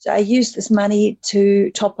 So I used this money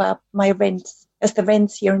to top up my rent, as the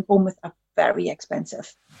rents here in Bournemouth are very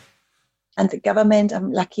expensive. And the government,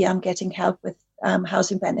 I'm lucky I'm getting help with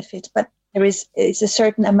housing benefit, but it's a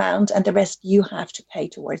certain amount and the rest you have to pay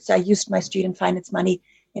towards. So I used my student finance money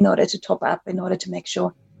in order to top up, in order to make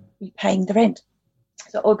sure we're paying the rent.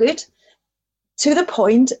 So all good. To the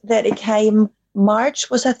point that it came March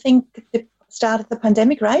was, I think, the start of the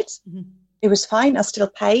pandemic, right? Mm-hmm. It was fine. I still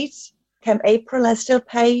paid. Came April, I still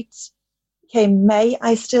paid. Came May,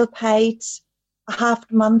 I still paid. A half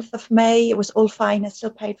month of May, it was all fine. I still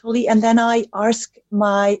paid fully. And then I asked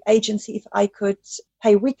my agency if I could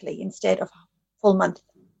pay weekly instead of full month.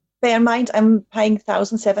 Bear in mind, I'm paying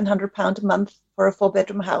 £1,700 a month for a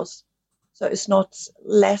 4-bedroom house. So it's not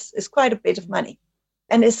less, it's quite a bit of money.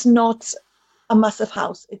 And it's not a massive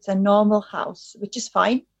house. It's a normal house, which is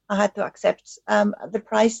fine. I had to accept the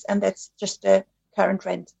price, and that's just the current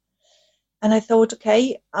rent. And I thought,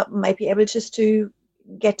 okay, I might be able just to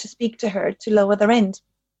get to speak to her to lower the rent.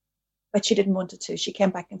 But she didn't want it to. She came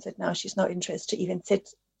back and said, no, she's not interested to even sit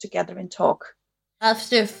together and talk.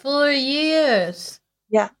 After 4 years?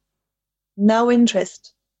 Yeah. No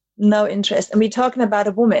interest. No interest. And we're talking about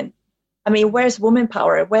a woman. I mean, where's woman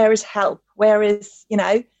power? Where is help? Where is,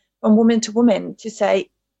 from woman to woman to say,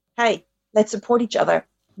 hey, let's support each other?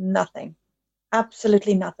 Nothing.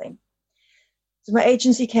 Absolutely nothing. So my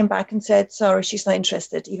agency came back and said, sorry, she's not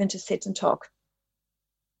interested even to sit and talk.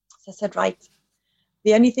 So I said, right,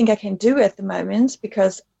 the only thing I can do at the moment,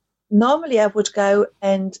 because normally I would go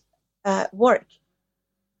and work,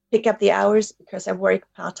 pick up the hours because I work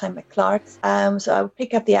part-time at Clark's. So I would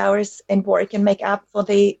pick up the hours and work and make up for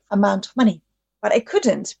the amount of money. But I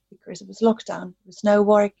couldn't because it was lockdown. There was no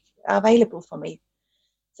work available for me.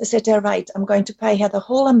 So I said to her, right, I'm going to pay her the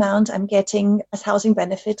whole amount I'm getting as housing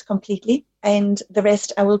benefit completely. And the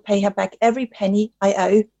rest I will pay her back every penny I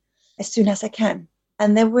owe as soon as I can.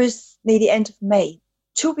 And that was near the end of May.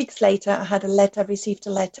 2 weeks later, I received a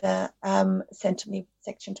letter sent to me,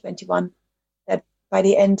 Section 21, that by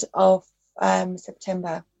the end of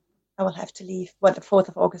September, I will have to leave. Well, the 4th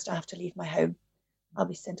of August, I have to leave my home. I'll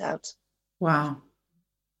be sent out. Wow.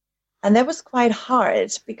 And that was quite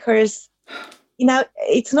hard because,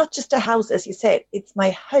 it's not just a house, as you said, it's my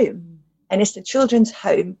home and it's the children's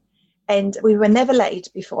home. And we were never late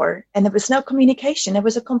before, and there was no communication. There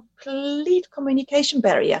was a complete communication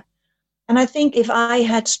barrier. And I think if I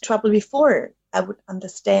had trouble before, I would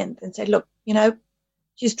understand and say, look,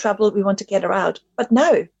 she's troubled, we want to get her out. But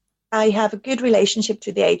no, I have a good relationship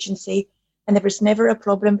to the agency, and there was never a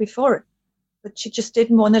problem before. But she just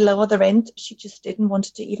didn't want to lower the rent. She just didn't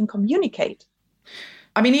want to even communicate.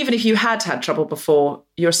 I mean, even if you had trouble before,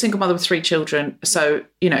 you're a single mother with 3 children. So,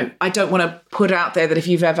 I don't want to put out there that if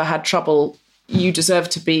you've ever had trouble, you deserve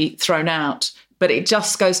to be thrown out. But it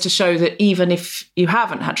just goes to show that even if you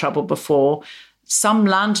haven't had trouble before, some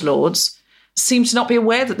landlords seem to not be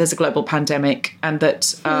aware that there's a global pandemic and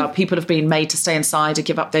that people have been made to stay inside and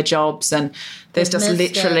give up their jobs. And there's just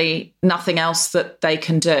literally nothing else that they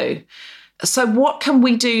can do. So what can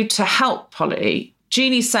we do to help, Polly?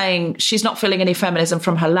 Jeannie's saying she's not feeling any feminism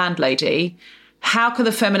from her landlady. How can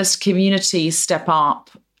the feminist community step up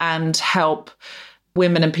and help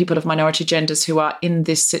women and people of minority genders who are in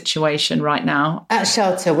this situation right now? At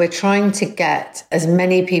Shelter, we're trying to get as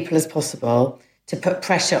many people as possible to put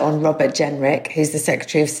pressure on Robert Jenrick, who's the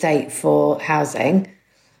Secretary of State for Housing,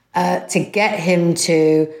 to get him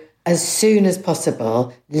to, as soon as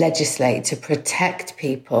possible, legislate to protect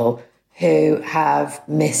people who have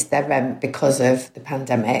missed their rent because of the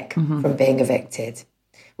pandemic from being evicted.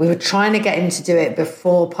 We were trying to get him to do it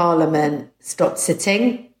before Parliament stopped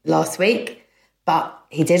sitting last week, but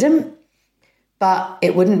he didn't. But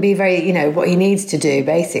it wouldn't be very, what he needs to do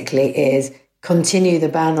basically is continue the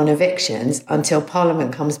ban on evictions until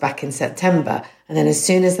Parliament comes back in September. And then as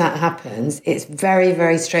soon as that happens, it's very,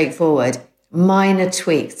 very straightforward. Minor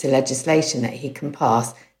tweaks to legislation that he can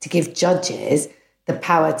pass to give judges the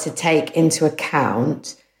power to take into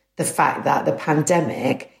account the fact that the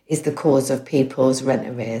pandemic is the cause of people's rent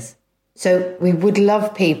arrears. So we would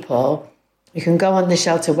love people, you can go on the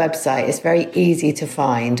shelter website, it's very easy to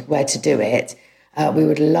find where to do it. We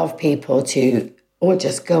would love people to, or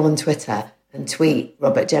just go on Twitter and tweet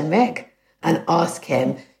Robert Jenrick and ask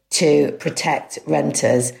him to protect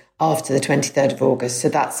renters after the 23rd of August. So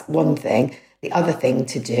that's one thing. The other thing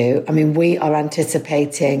to do, we are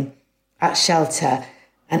anticipating at shelter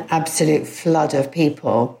an absolute flood of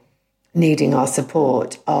people needing our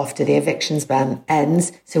support after the evictions ban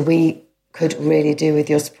ends. So we could really do with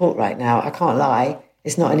your support right now. I can't lie.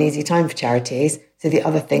 It's not an easy time for charities. So the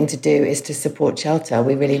other thing to do is to support shelter.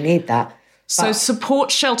 We really need that. So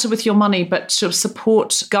support shelter with your money, but to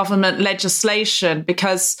support government legislation,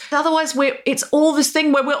 because otherwise it's all this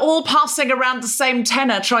thing where we're all passing around the same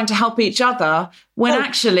tenor trying to help each other when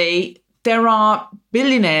actually there are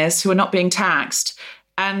billionaires who are not being taxed.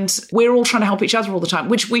 And we're all trying to help each other all the time,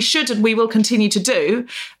 which we should and we will continue to do.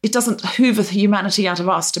 It doesn't hoover the humanity out of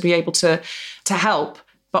us to be able to help.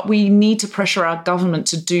 But we need to pressure our government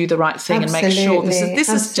to do the right thing and make sure this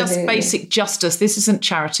is just basic justice. This isn't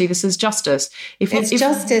charity. This is justice. It's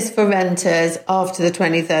justice for renters after the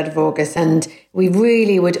 23rd of August. And we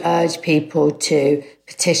really would urge people to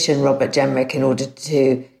petition Robert Jenrick in order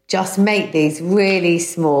to just make these really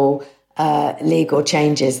small legal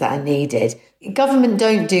changes that are needed. Government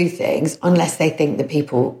don't do things unless they think the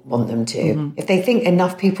people want them to. If they think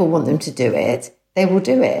enough people want them to do it, they will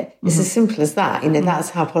do it. It's as simple as that. That's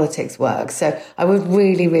how politics works. So I would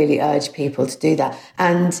really, really urge people to do that.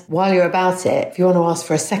 And while you're about it, if you want to ask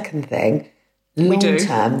for a second thing, long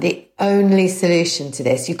term, the only solution to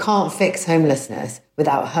this, you can't fix homelessness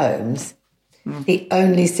without homes. The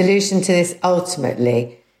only solution to this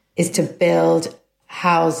ultimately is to build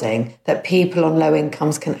housing that people on low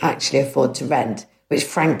incomes can actually afford to rent, which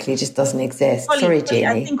frankly just doesn't exist. Sorry, Jeanny.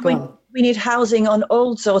 I think we need housing on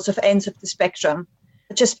all sorts of ends of the spectrum,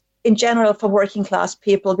 just in general for working class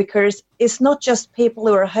people, because it's not just people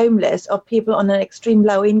who are homeless or people on an extreme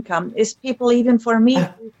low income. It's people even for me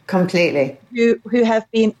completely who have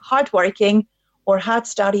been hardworking or hard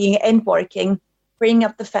studying and working, bringing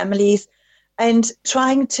up the families and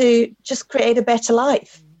trying to just create a better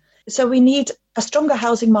life. So we need a stronger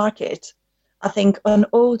housing market, I think, on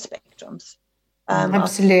all spectrums.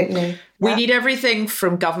 Absolutely. We need everything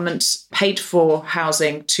from government paid for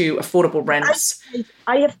housing to affordable rents.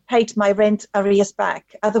 I have paid my rent arrears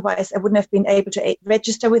back. Otherwise, I wouldn't have been able to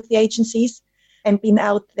register with the agencies and been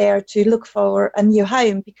out there to look for a new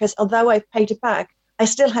home, because although I've paid it back, I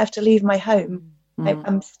still have to leave my home.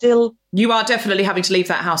 I'm still... You are definitely having to leave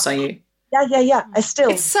that house, are you? Yeah. I still...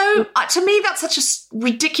 It's so... to me, that's such a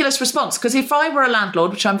ridiculous response, because if I were a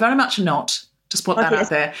landlord, which I'm very much not... Just put that out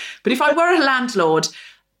there. But if I were a landlord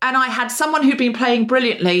and I had someone who'd been playing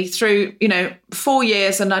brilliantly through, 4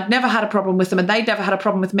 years and I'd never had a problem with them and they'd never had a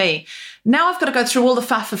problem with me, now I've got to go through all the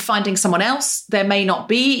faff of finding someone else. There may not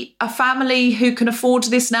be a family who can afford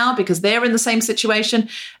this now because they're in the same situation.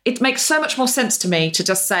 It makes so much more sense to me to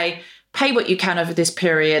just say, pay what you can over this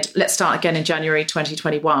period. Let's start again in January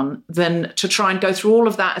 2021 than to try and go through all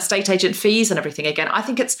of that estate agent fees and everything again. I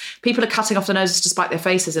think it's people are cutting off their noses to spite their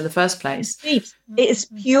faces in the first place. Greed. It is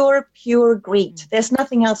pure greed. There's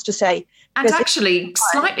nothing else to say. And actually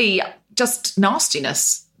slightly just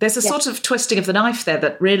nastiness. There's a sort of twisting of the knife there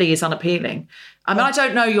that really is unappealing. I mean, I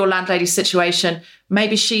don't know your landlady's situation.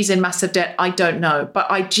 Maybe she's in massive debt. I don't know. But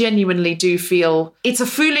I genuinely do feel it's a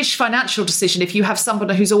foolish financial decision if you have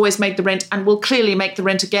somebody who's always made the rent and will clearly make the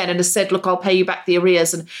rent again and has said, look, I'll pay you back the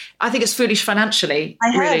arrears. And I think it's foolish financially,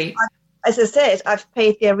 really. As I said, I've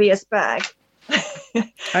paid the arrears back.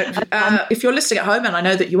 If you're listening at home, and I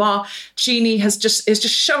know that you are, Jeanny is just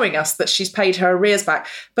showing us that she's paid her arrears back.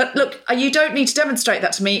 But look, you don't need to demonstrate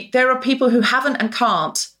that to me. There are people who haven't and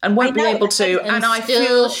can't and won't be able to, and I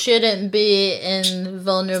feel shouldn't be in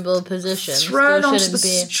vulnerable positions. Thrown onto the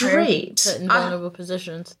street, put in vulnerable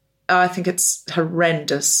positions. I think it's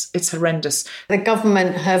horrendous. It's horrendous. The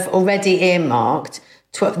government have already earmarked.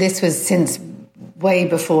 This was since way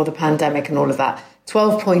before the pandemic and all of that.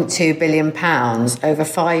 £12.2 billion over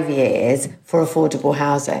 5 years for affordable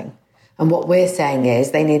housing. And what we're saying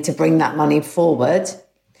is they need to bring that money forward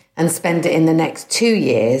and spend it in the next 2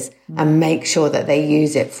 years and make sure that they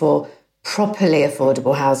use it for properly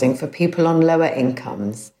affordable housing for people on lower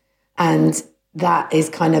incomes. And that is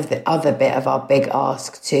kind of the other bit of our big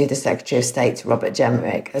ask to the Secretary of State, Robert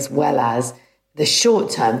Jenrick, as well as the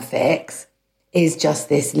short-term fix is just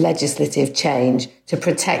this legislative change to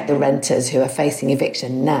protect the renters who are facing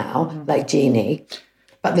eviction now, like Jeanny.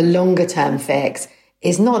 But the longer-term fix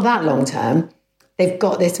is not that long-term. They've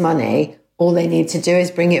got this money. All they need to do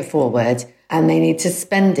is bring it forward, and they need to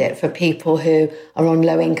spend it for people who are on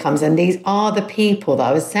low incomes. And these are the people that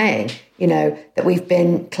I was saying, that we've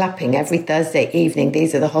been clapping every Thursday evening.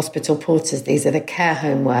 These are the hospital porters. These are the care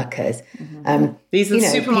home workers. These are the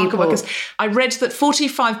supermarket workers. I read that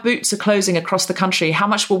 45 Boots are closing across the country. How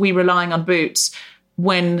much were we relying on Boots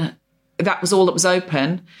when that was all that was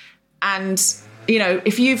open? And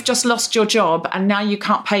if you've just lost your job and now you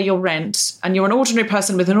can't pay your rent and you're an ordinary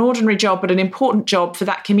person with an ordinary job but an important job for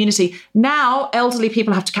that community, now elderly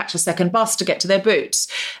people have to catch a second bus to get to their Boots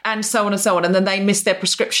and so on and so on. And then they miss their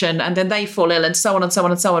prescription and then they fall ill and so on and so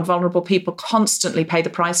on and so on. Vulnerable people constantly pay the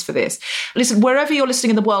price for this. Listen, wherever you're listening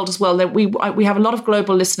in the world as well, we have a lot of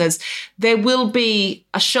global listeners. There will be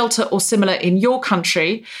a shelter or similar in your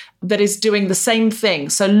country that is doing the same thing.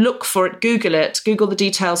 So look for it, Google the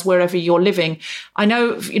details wherever you're living. I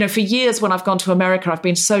know, for years when I've gone to America, I've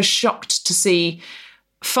been so shocked to see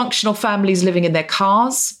functional families living in their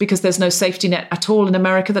cars because there's no safety net at all in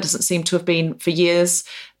America. That doesn't seem to have been for years.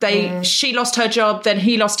 She lost her job, then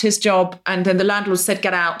he lost his job, and then the landlord said,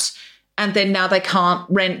 get out. And then now they can't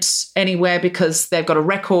rent anywhere because they've got a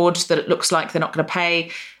record that it looks like they're not going to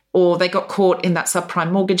pay, or they got caught in that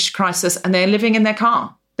subprime mortgage crisis and they're living in their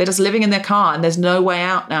car. They're just living in their car and there's no way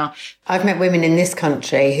out now. I've met women in this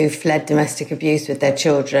country who fled domestic abuse with their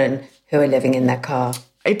children who are living in their car.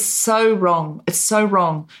 It's so wrong. It's so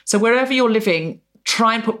wrong. So wherever you're living,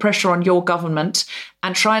 try and put pressure on your government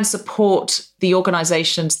and try and support the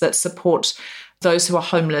organisations that support those who are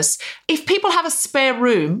homeless. If people have a spare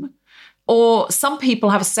room or some people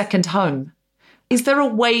have a second home, is there a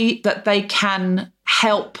way that they can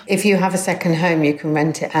help? If you have a second home, you can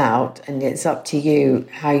rent it out and it's up to you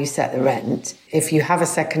how you set the rent. If you have a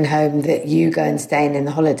second home that you go and stay in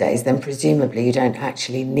the holidays, then presumably you don't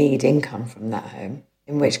actually need income from that home,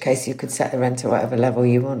 in which case you could set the rent at whatever level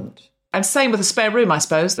you want. And same with a spare room, I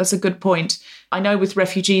suppose. That's a good point. I know with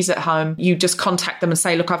refugees at home, you just contact them and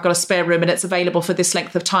say, look, I've got a spare room and it's available for this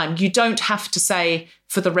length of time. You don't have to say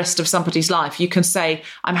for the rest of somebody's life. You can say,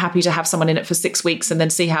 I'm happy to have someone in it for 6 weeks and then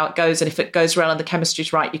see how it goes. And if it goes well and the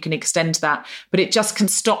chemistry's right, you can extend that. But it just can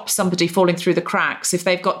stop somebody falling through the cracks. If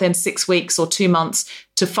they've got then 6 weeks or 2 months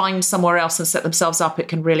to find somewhere else and set themselves up, it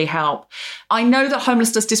can really help. I know that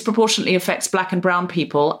homelessness disproportionately affects Black and brown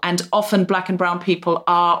people, and often Black and brown people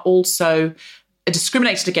are also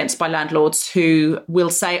discriminated against by landlords who will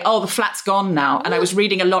say, oh, the flat's gone now. And I was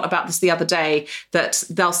reading a lot about this the other day, that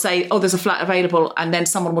they'll say, oh, there's a flat available, and then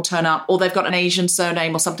someone will turn up, or they've got an Asian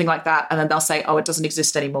surname or something like that, and then they'll say, oh, it doesn't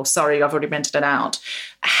exist anymore. Sorry, I've already rented it out.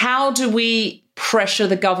 How do we pressure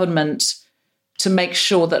the government to make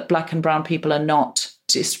sure that Black and brown people are not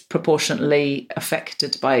disproportionately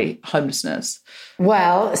affected by homelessness?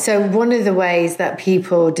 Well, so one of the ways that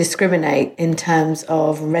people discriminate in terms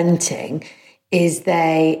of renting is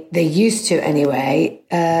they used to anyway,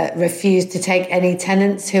 refuse to take any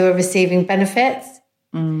tenants who are receiving benefits.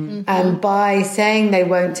 Mm-hmm. And by saying they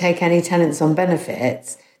won't take any tenants on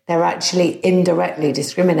benefits, they're actually indirectly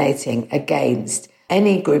discriminating against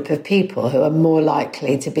any group of people who are more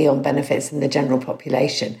likely to be on benefits than the general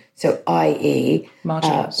population. So i.e.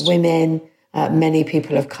 women, many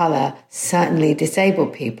people of colour, certainly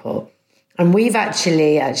disabled people. And we've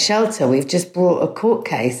actually, at Shelter, we've just brought a court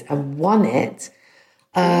case and won it,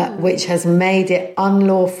 which has made it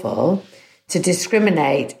unlawful to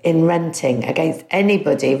discriminate in renting against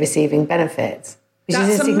anybody receiving benefits. Which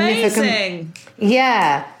That's is a significant, amazing.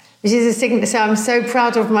 Yeah. Which is a significant, so I'm so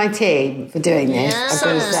proud of my team for doing this. Yeah.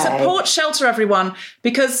 So support Shelter, everyone,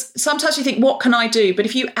 because sometimes you think, what can I do? But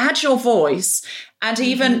if you add your voice and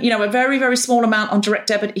even, a very, very small amount on direct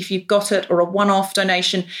debit, if you've got it, or a one-off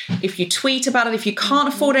donation, if you tweet about it, if you can't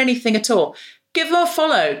afford anything at all, give them a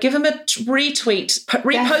follow, give them a retweet,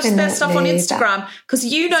 repost their stuff on Instagram, because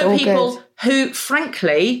people who,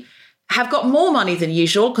 frankly, have got more money than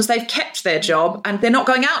usual because they've kept their job and they're not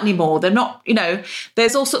going out anymore. They're not,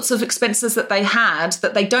 there's all sorts of expenses that they had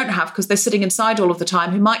that they don't have because they're sitting inside all of the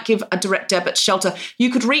time, who might give a direct debit shelter.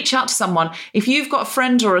 You could reach out to someone. If you've got a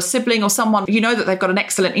friend or a sibling or someone, that they've got an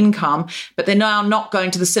excellent income, but they're now not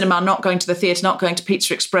going to the cinema, not going to the theatre, not going to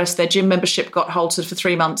Pizza Express, their gym membership got halted for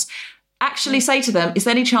 3 months. Actually say to them, is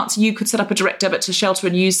there any chance you could set up a direct debit to shelter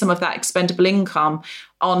and use some of that expendable income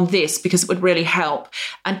on this, because it would really help?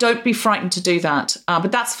 And don't be frightened to do that.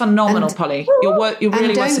 But that's phenomenal, Polly. You're really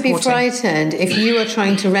and well supporting. Don't be frightened if you are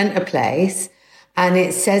trying to rent a place and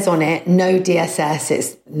it says on it, no DSS,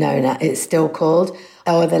 it's still called,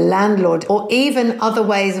 or the landlord, or even other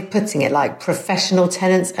ways of putting it, like professional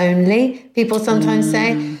tenants only, people sometimes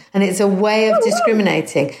say, and it's a way of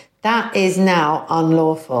discriminating. That is now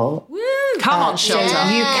unlawful. Woo! Come on,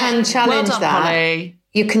 Shelter. You can challenge that. Polly.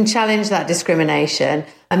 You can challenge that discrimination,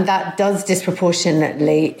 and that does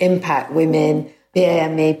disproportionately impact women,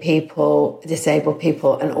 BAME people, disabled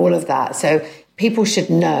people, and all of that. So people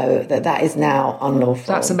should know that is now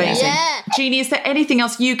unlawful. That's amazing. Yeah. Jeannie, is there anything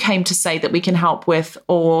else you came to say that we can help with,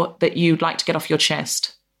 or that you'd like to get off your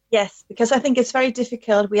chest? Yes, because I think it's very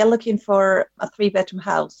difficult. We are looking for a 3-bedroom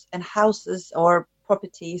house, and houses or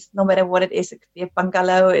properties, no matter what it is, it could be a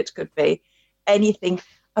bungalow, it could be anything,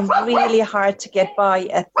 are really hard to get by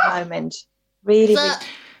at the moment. Really.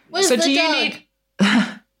 So do you need...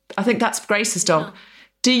 I think that's Grace's dog.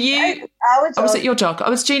 Do you... was it your dog?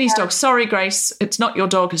 Oh, it's Jeannie's dog. Sorry, Grace. It's not your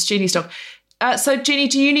dog, it's Jeannie's dog. So, Jeannie,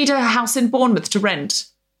 do you need a house in Bournemouth to rent?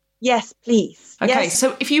 Yes, please. Okay, yes.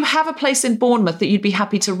 So if you have a place in Bournemouth that you'd be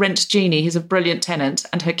happy to rent Jeannie, who's a brilliant tenant,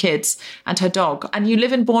 and her kids and her dog, and you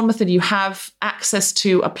live in Bournemouth and you have access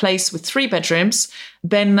to a place with 3 bedrooms,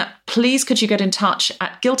 then please could you get in touch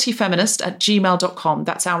at guiltyfeminist@gmail.com.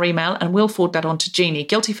 That's our email, and we'll forward that on to Jeannie,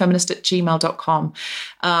 guiltyfeminist@gmail.com.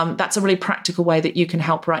 That's a really practical way that you can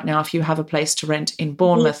help right now if you have a place to rent in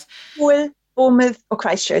Bournemouth. Bournemouth or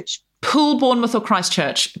Christchurch. Poole, Bournemouth or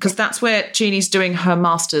Christchurch, because that's where Jeannie's doing her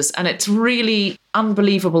masters. And it's really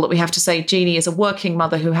unbelievable that we have to say Jeannie is a working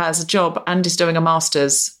mother who has a job and is doing a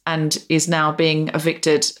masters and is now being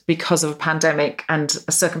evicted because of a pandemic and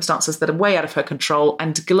circumstances that are way out of her control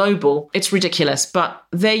and global. It's ridiculous. But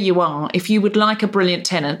there you are. If you would like a brilliant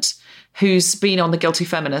tenant who's been on The Guilty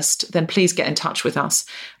Feminist, then please get in touch with us.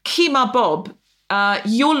 Kemah Bob,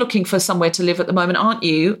 you're looking for somewhere to live at the moment, aren't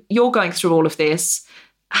you? You're going through all of this.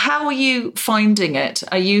 How are you finding it?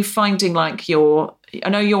 Are you finding like I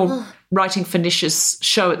know you're writing for Nish's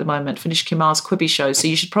show at the moment, for Nish Kimar's Quibi show, so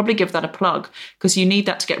you should probably give that a plug because you need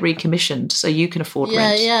that to get recommissioned so you can afford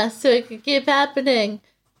rent. Yeah, so it can keep happening.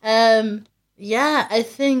 I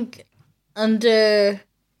think under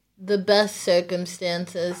the best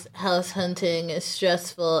circumstances, house hunting is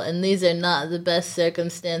stressful, and these are not the best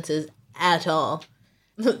circumstances at all.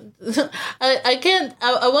 I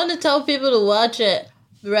want to tell people to watch it,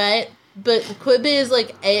 right? But Quibi is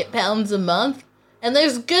like £8 a month, and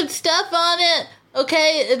there's good stuff on it.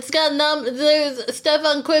 Okay, it's got there's stuff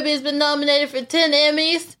on Quibi has been nominated for 10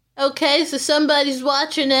 Emmys. Okay, so somebody's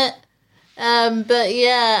watching it. But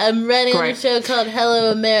yeah, I'm running a show called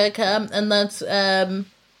Hello America, and that's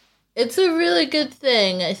it's a really good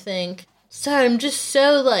thing, I think. Sorry, I'm just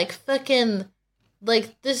so fucking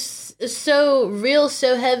this is so real,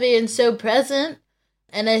 so heavy, and so present.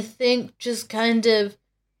 And I think just kind of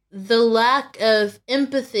the lack of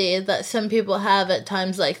empathy that some people have at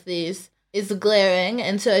times like these is glaring.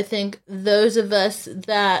 And so I think those of us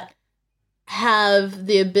that have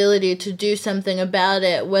the ability to do something about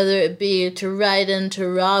it, whether it be to write into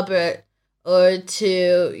Robert or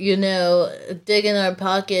to, dig in our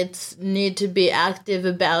pockets, need to be active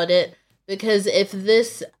about it. Because if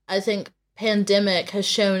this, I think, pandemic has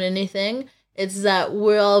shown anything, it's that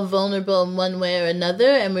we're all vulnerable in one way or another,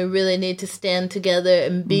 and we really need to stand together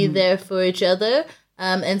and be there for each other.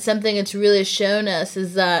 And something it's really shown us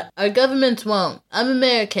is that our governments won't. I'm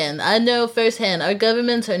American. I know firsthand our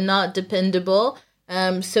governments are not dependable.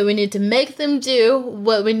 So we need to make them do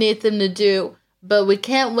what we need them to do, but we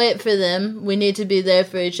can't wait for them. We need to be there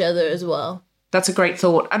for each other as well. That's a great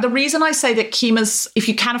thought. And the reason I say that Kemah's, if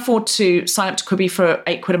you can afford to sign up to Quibi for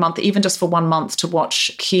 £8 a month, even just for 1 month to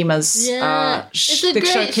watch Kemah's the show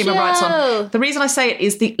Kemah writes on. The reason I say it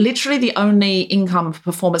is literally the only income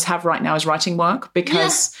performers have right now is writing work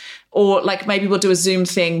because, or maybe we'll do a Zoom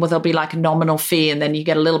thing where there'll be a nominal fee and then you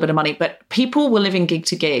get a little bit of money. But people were living gig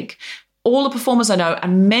to gig. all the performers I know,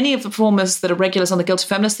 and many of the performers that are regulars on The Guilty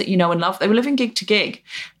Feminist that you know and love, they were living gig to gig.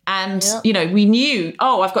 And, you know, we knew,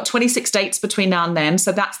 I've got 26 dates between now and then,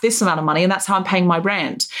 so that's this amount of money, and that's how I'm paying my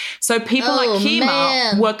rent. So people like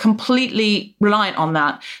Kemah were completely reliant on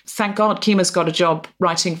that. Thank God Kemah's got a job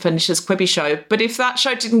writing for Nisha's Quibi show. But if that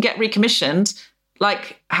show didn't get recommissioned,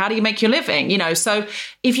 like, how do you make your living? You know, so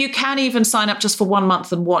if you can even sign up just for 1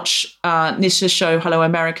 month and watch Nisha's show, Hello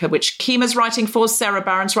America, which Kemah's writing for, Sarah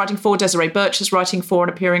Barron's writing for, Desiree Birch is writing for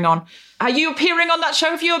and appearing on. Are you appearing on that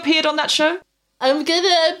show? Have you appeared on that show? I'm going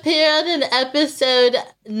to appear on an episode,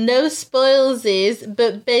 no spoilsies,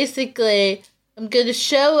 but basically I'm going to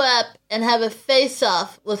show up and have a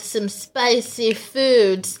face-off with some spicy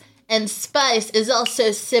foods. And spice is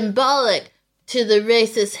also symbolic to the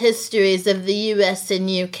racist histories of the US and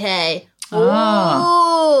UK.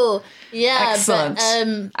 Oh, yeah. Excellent.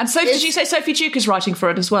 But, and so did you say Sophie Duke is writing for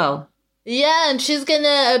it as well? Yeah, and she's going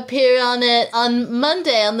to appear on it on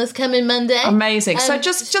Monday, on this coming Monday. Amazing. So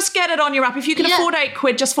just get it on your app. If you can afford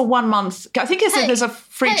 £8 just for 1 month, I think there's a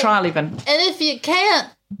free trial even. And if you can't,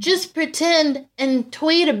 just pretend and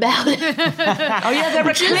tweet about it. There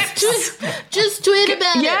are clips. Just tweet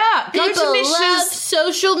about it. Yeah, People love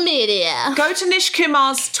social media. Go to Nish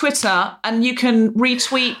Kumar's Twitter and you can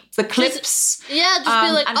retweet the clips. Just be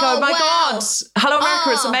like, and go, my God, Hello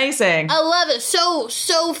America is amazing. I love it.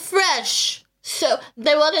 So fresh. So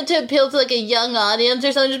they wanted to appeal to like a young audience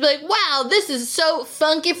or something. Just be like, wow, this is so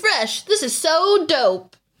funky fresh. This is so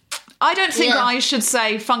dope. I don't think I should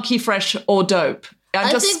say funky fresh or dope.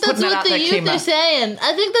 I think that's what the youth are saying.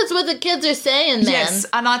 I think that's what the kids are saying, man. Yes,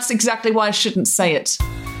 and that's exactly why I shouldn't say it.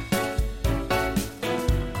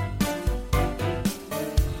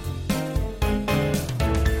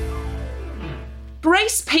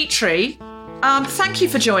 Grace Petrie, thank you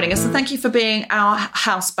for joining us and thank you for being our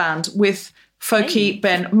house band with Folky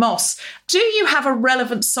Ben Moss. Do you have a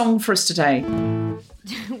relevant song for us today?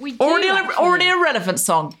 We do, or an irrelevant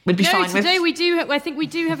song would be fine with. Today we do. I think we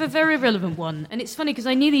do have a very relevant one, and it's funny because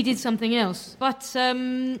I nearly did something else. But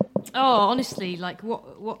honestly, like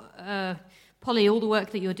what Polly, all the work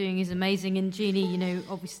that you're doing is amazing, and Jeanny, you know,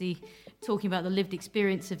 obviously talking about the lived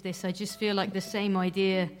experience of this, I just feel like the same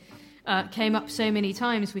idea came up so many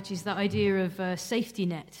times, which is that idea of a safety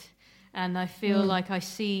net, and I feel like I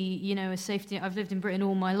see, you know, a safety net. I've lived in Britain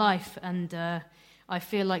all my life, and I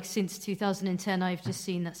feel like since 2010, I've just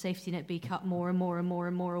seen that safety net be cut more and more and more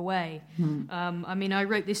and more away. I mean, I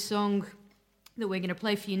wrote this song that we're going to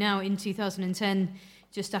play for you now in 2010,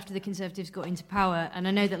 just after the Conservatives got into power. And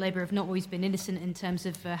I know that Labour have not always been innocent in terms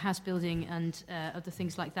of house building and other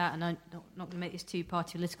things like that. And I'm not going to make this too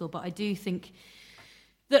party political, but I do think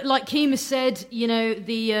that, like Kemah said, you know,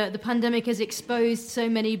 the pandemic has exposed so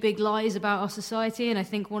many big lies about our society, and I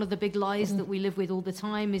think one of the big lies that we live with all the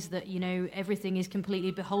time is that, you know, everything is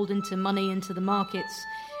completely beholden to money and to the markets.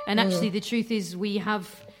 And actually, the truth is, we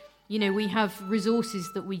have resources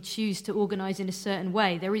that we choose to organise in a certain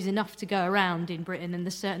way. There is enough to go around in Britain, and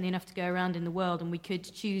there's certainly enough to go around in the world, and we could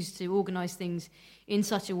choose to organise things in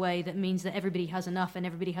such a way that means that everybody has enough and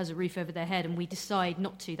everybody has a roof over their head, and we decide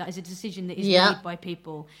not to. That is a decision that is made by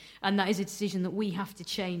people, and that is a decision that we have to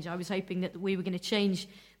change. I was hoping that we were going to change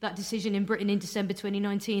that decision in Britain in December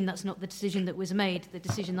 2019. That's not the decision that was made. The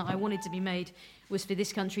decision that I wanted to be made was for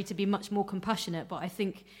this country to be much more compassionate, but I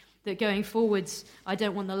think that going forwards, I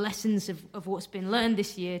don't want the lessons of what's been learned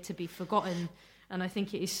this year to be forgotten, and I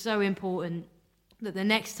think it is so important that the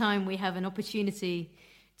next time we have an opportunity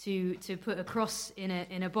to put a cross in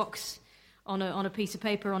a box on a piece of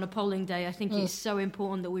paper on a polling day, I think it's so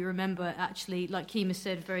important that we remember, actually, like Kemah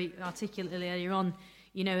said very articulately earlier on,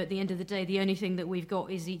 you know, at the end of the day, the only thing that we've got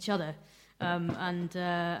is each other, and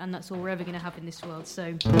that's all we're ever going to have in this world.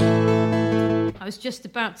 So I was just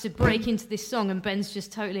about to break into this song, and Ben's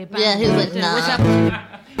just totally abandoned. Yeah, he was like, nah. What's happening?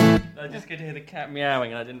 I just could hear the cat meowing,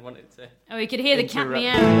 and I didn't want it to. Oh, you could hear the cat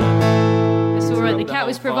meowing. It's all right. The cat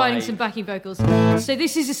was providing some backing vocals. So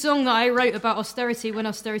this is a song that I wrote about austerity when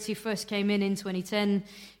austerity first came in 2010.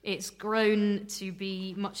 It's grown to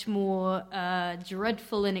be much more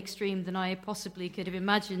dreadful and extreme than I possibly could have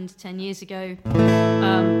imagined 10 years ago.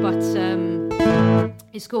 But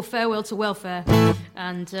it's called Farewell to Welfare,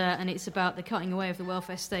 and it's about the cutting away of the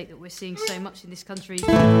welfare state that we're seeing so much in this country,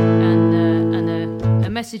 and a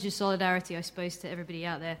message of solidarity, I suppose, to everybody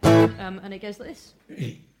out there. And it goes like this.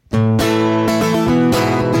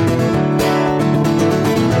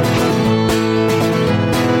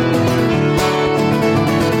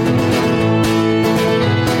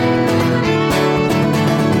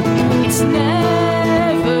 It's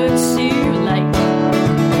never too late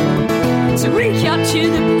to recapture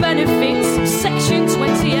the benefits of Section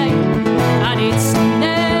 28.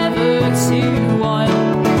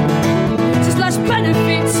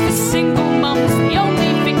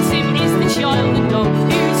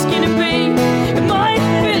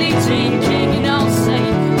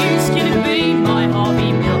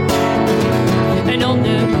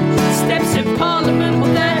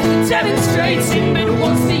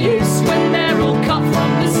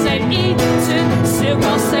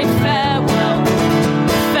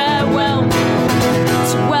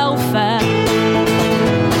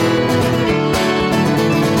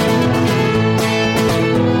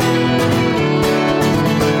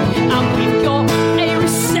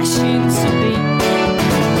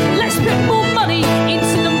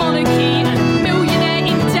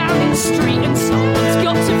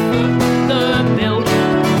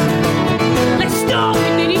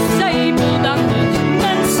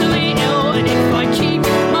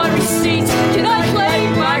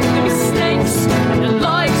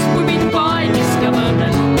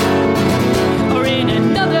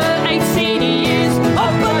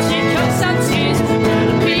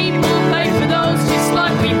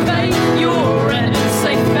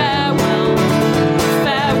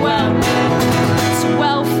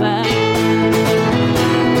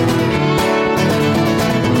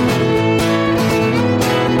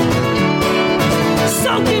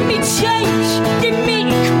 So give me change, give me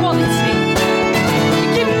equality.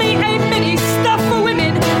 Give me a mini stuff for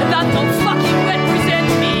women that don't fucking represent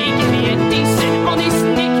me. Give me a decent, honest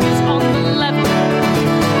knickers on the level.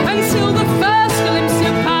 Until the first glimpse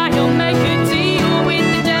of pie, I'll make a deal with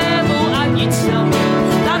the devil. And you tell me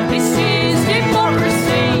that this is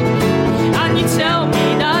democracy. And you tell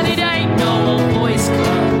me that it ain't no old boys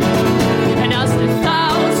club. And as the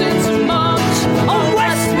thousands march on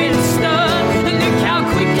Westminster, look how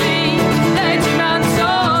quickly their demands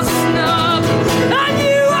are snubbed. And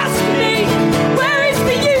you ask me, where is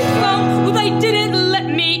the youth from? Well, they didn't let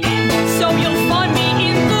me in, so you'll find me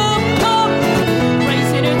in the pub,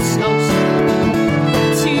 raising a toast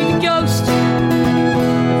to the ghost of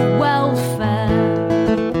welfare.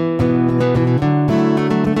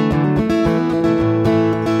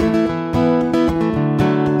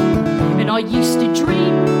 And I used to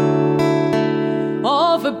dream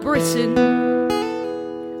of a Britain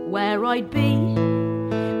where I'd be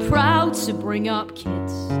proud to bring up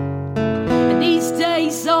kids. And these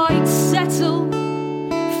days I'd settle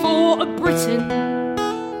for a Britain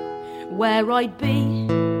where I'd be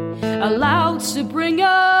allowed to bring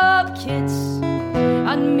up kids.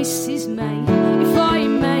 And Mrs. May, if I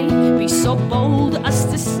may be so bold as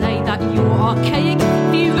to say that your archaic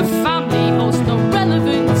view of family holds no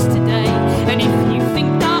relevance today. And if you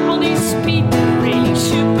think that honest people really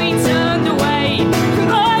should be turned away from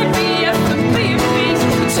IVF and B&Bs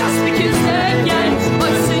just because they're gay, I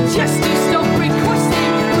suggest you stop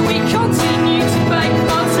requesting that we continue to pay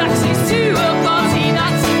our taxes to a party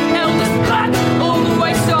that's held us back all the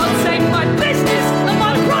way. So I'll take my business and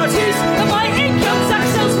my produce and my income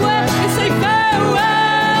tax elsewhere and say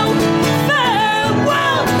farewell,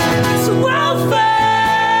 farewell to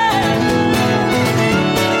welfare.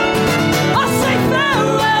 I'll say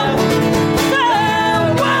farewell,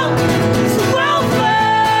 farewell to welfare.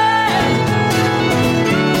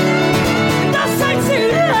 And I'll say to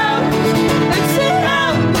them and to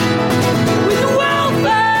them with the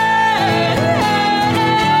welfare.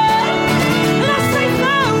 And I'll say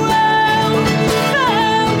farewell,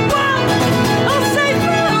 farewell. I'll say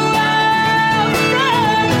farewell,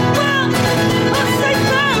 farewell. I'll say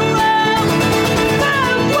farewell,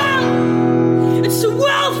 farewell. It's a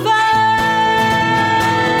welfare.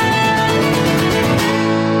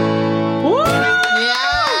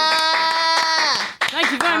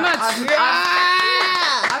 Thank you very much.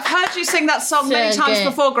 I've heard you sing that song many So times good.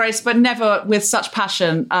 before, Grace, but never with such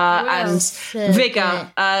passion and So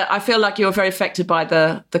vigour. I feel like you were very affected by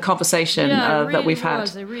the conversation Yeah, it really that we've had.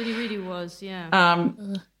 was. It really, really was, yeah.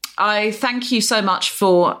 I thank you so much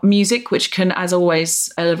for music, which can, as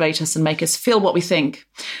always, elevate us and make us feel what we think.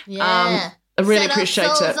 Yeah. I really Set our appreciate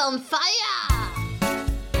souls it. on fire.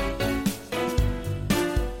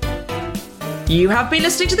 You have been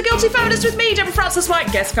listening to The Guilty Feminist with me, Deborah Francis White,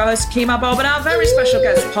 guest co-host Kemah Bob, and our very special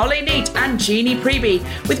guests, Polly Neate and Jeanny Priebe,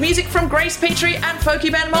 with music from Grace Petrie and Folky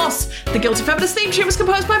Ben Moss. The Guilty Feminist theme tune was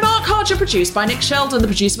composed by Mark Harger, produced by Nick Sheldon. The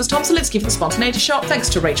producer was Tom Solinsky for The Spontaneity Shop. Thanks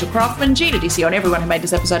to Rachel Craftman, Gina DCO, and everyone who made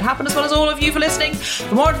this episode happen, as well as all of you for listening.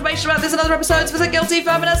 For more information about this and other episodes, visit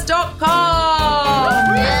guiltyfeminist.com.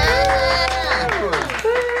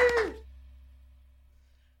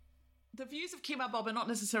 The views of Kemah Bob are not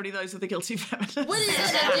necessarily those of the Guilty Feminist. What are you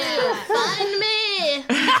gonna do? Find me.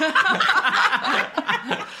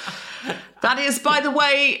 That is, by the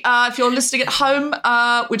way, if you're listening at home,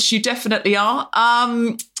 which you definitely are,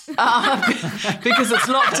 because it's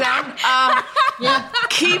lockdown,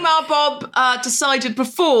 Kemah Bob decided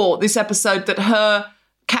before this episode that her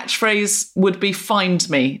catchphrase would be "find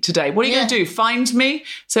me" today. What are you going to do? Find me?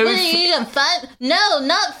 So What are you gonna find? No,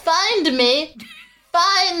 not find me.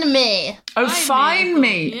 Find me. Oh, find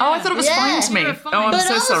me. Oh, I thought it was find me. Oh, I'm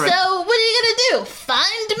so sorry. But also, what are you gonna do?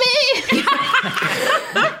 Find me?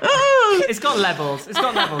 It's got levels. It's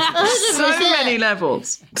got levels. 100%. So many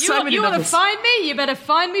levels. So many you want to levels. find me? You better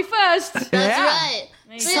find me first. That's right.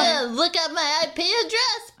 Yeah, look up my IP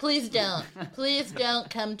address. Please don't. Please don't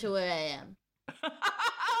come to where I am.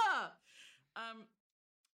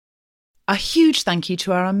 A huge thank you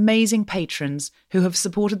to our amazing patrons who have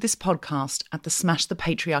supported this podcast at the Smash the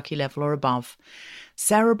Patriarchy level or above.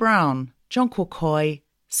 Sarah Brown, John Quacoy,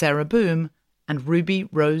 Sarah Boom, and Ruby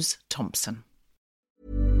Rose Thompson.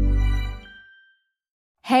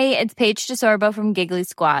 Hey, it's Paige DeSorbo from Giggly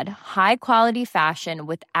Squad. High quality fashion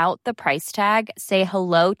without the price tag. Say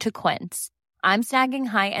hello to Quince. I'm snagging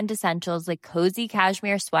high-end essentials like cozy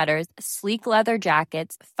cashmere sweaters, sleek leather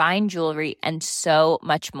jackets, fine jewelry, and so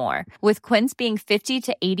much more. With Quince being 50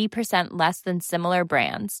 to 80% less than similar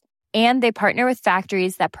brands. And they partner with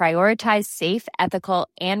factories that prioritize safe, ethical,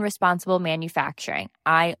 and responsible manufacturing.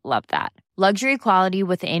 I love that. Luxury quality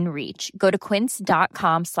within reach. Go to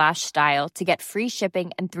quince.com/style to get free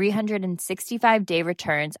shipping and 365-day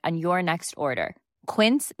returns on your next order.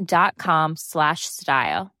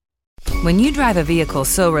 Quince.com/style. When you drive a vehicle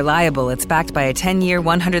so reliable it's backed by a 10-year,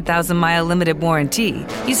 100,000-mile limited warranty,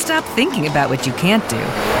 you stop thinking about what you can't do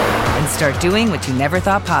and start doing what you never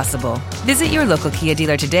thought possible. Visit your local Kia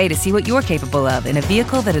dealer today to see what you're capable of in a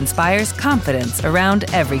vehicle that inspires confidence around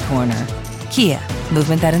every corner. Kia,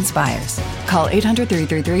 movement that inspires. Call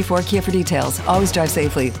 800-333-4KIA for details. Always drive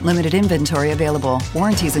safely. Limited inventory available.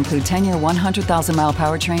 Warranties include 10-year, 100,000-mile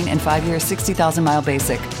powertrain and 5-year, 60,000-mile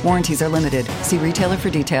basic. Warranties are limited. See retailer for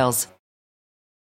details.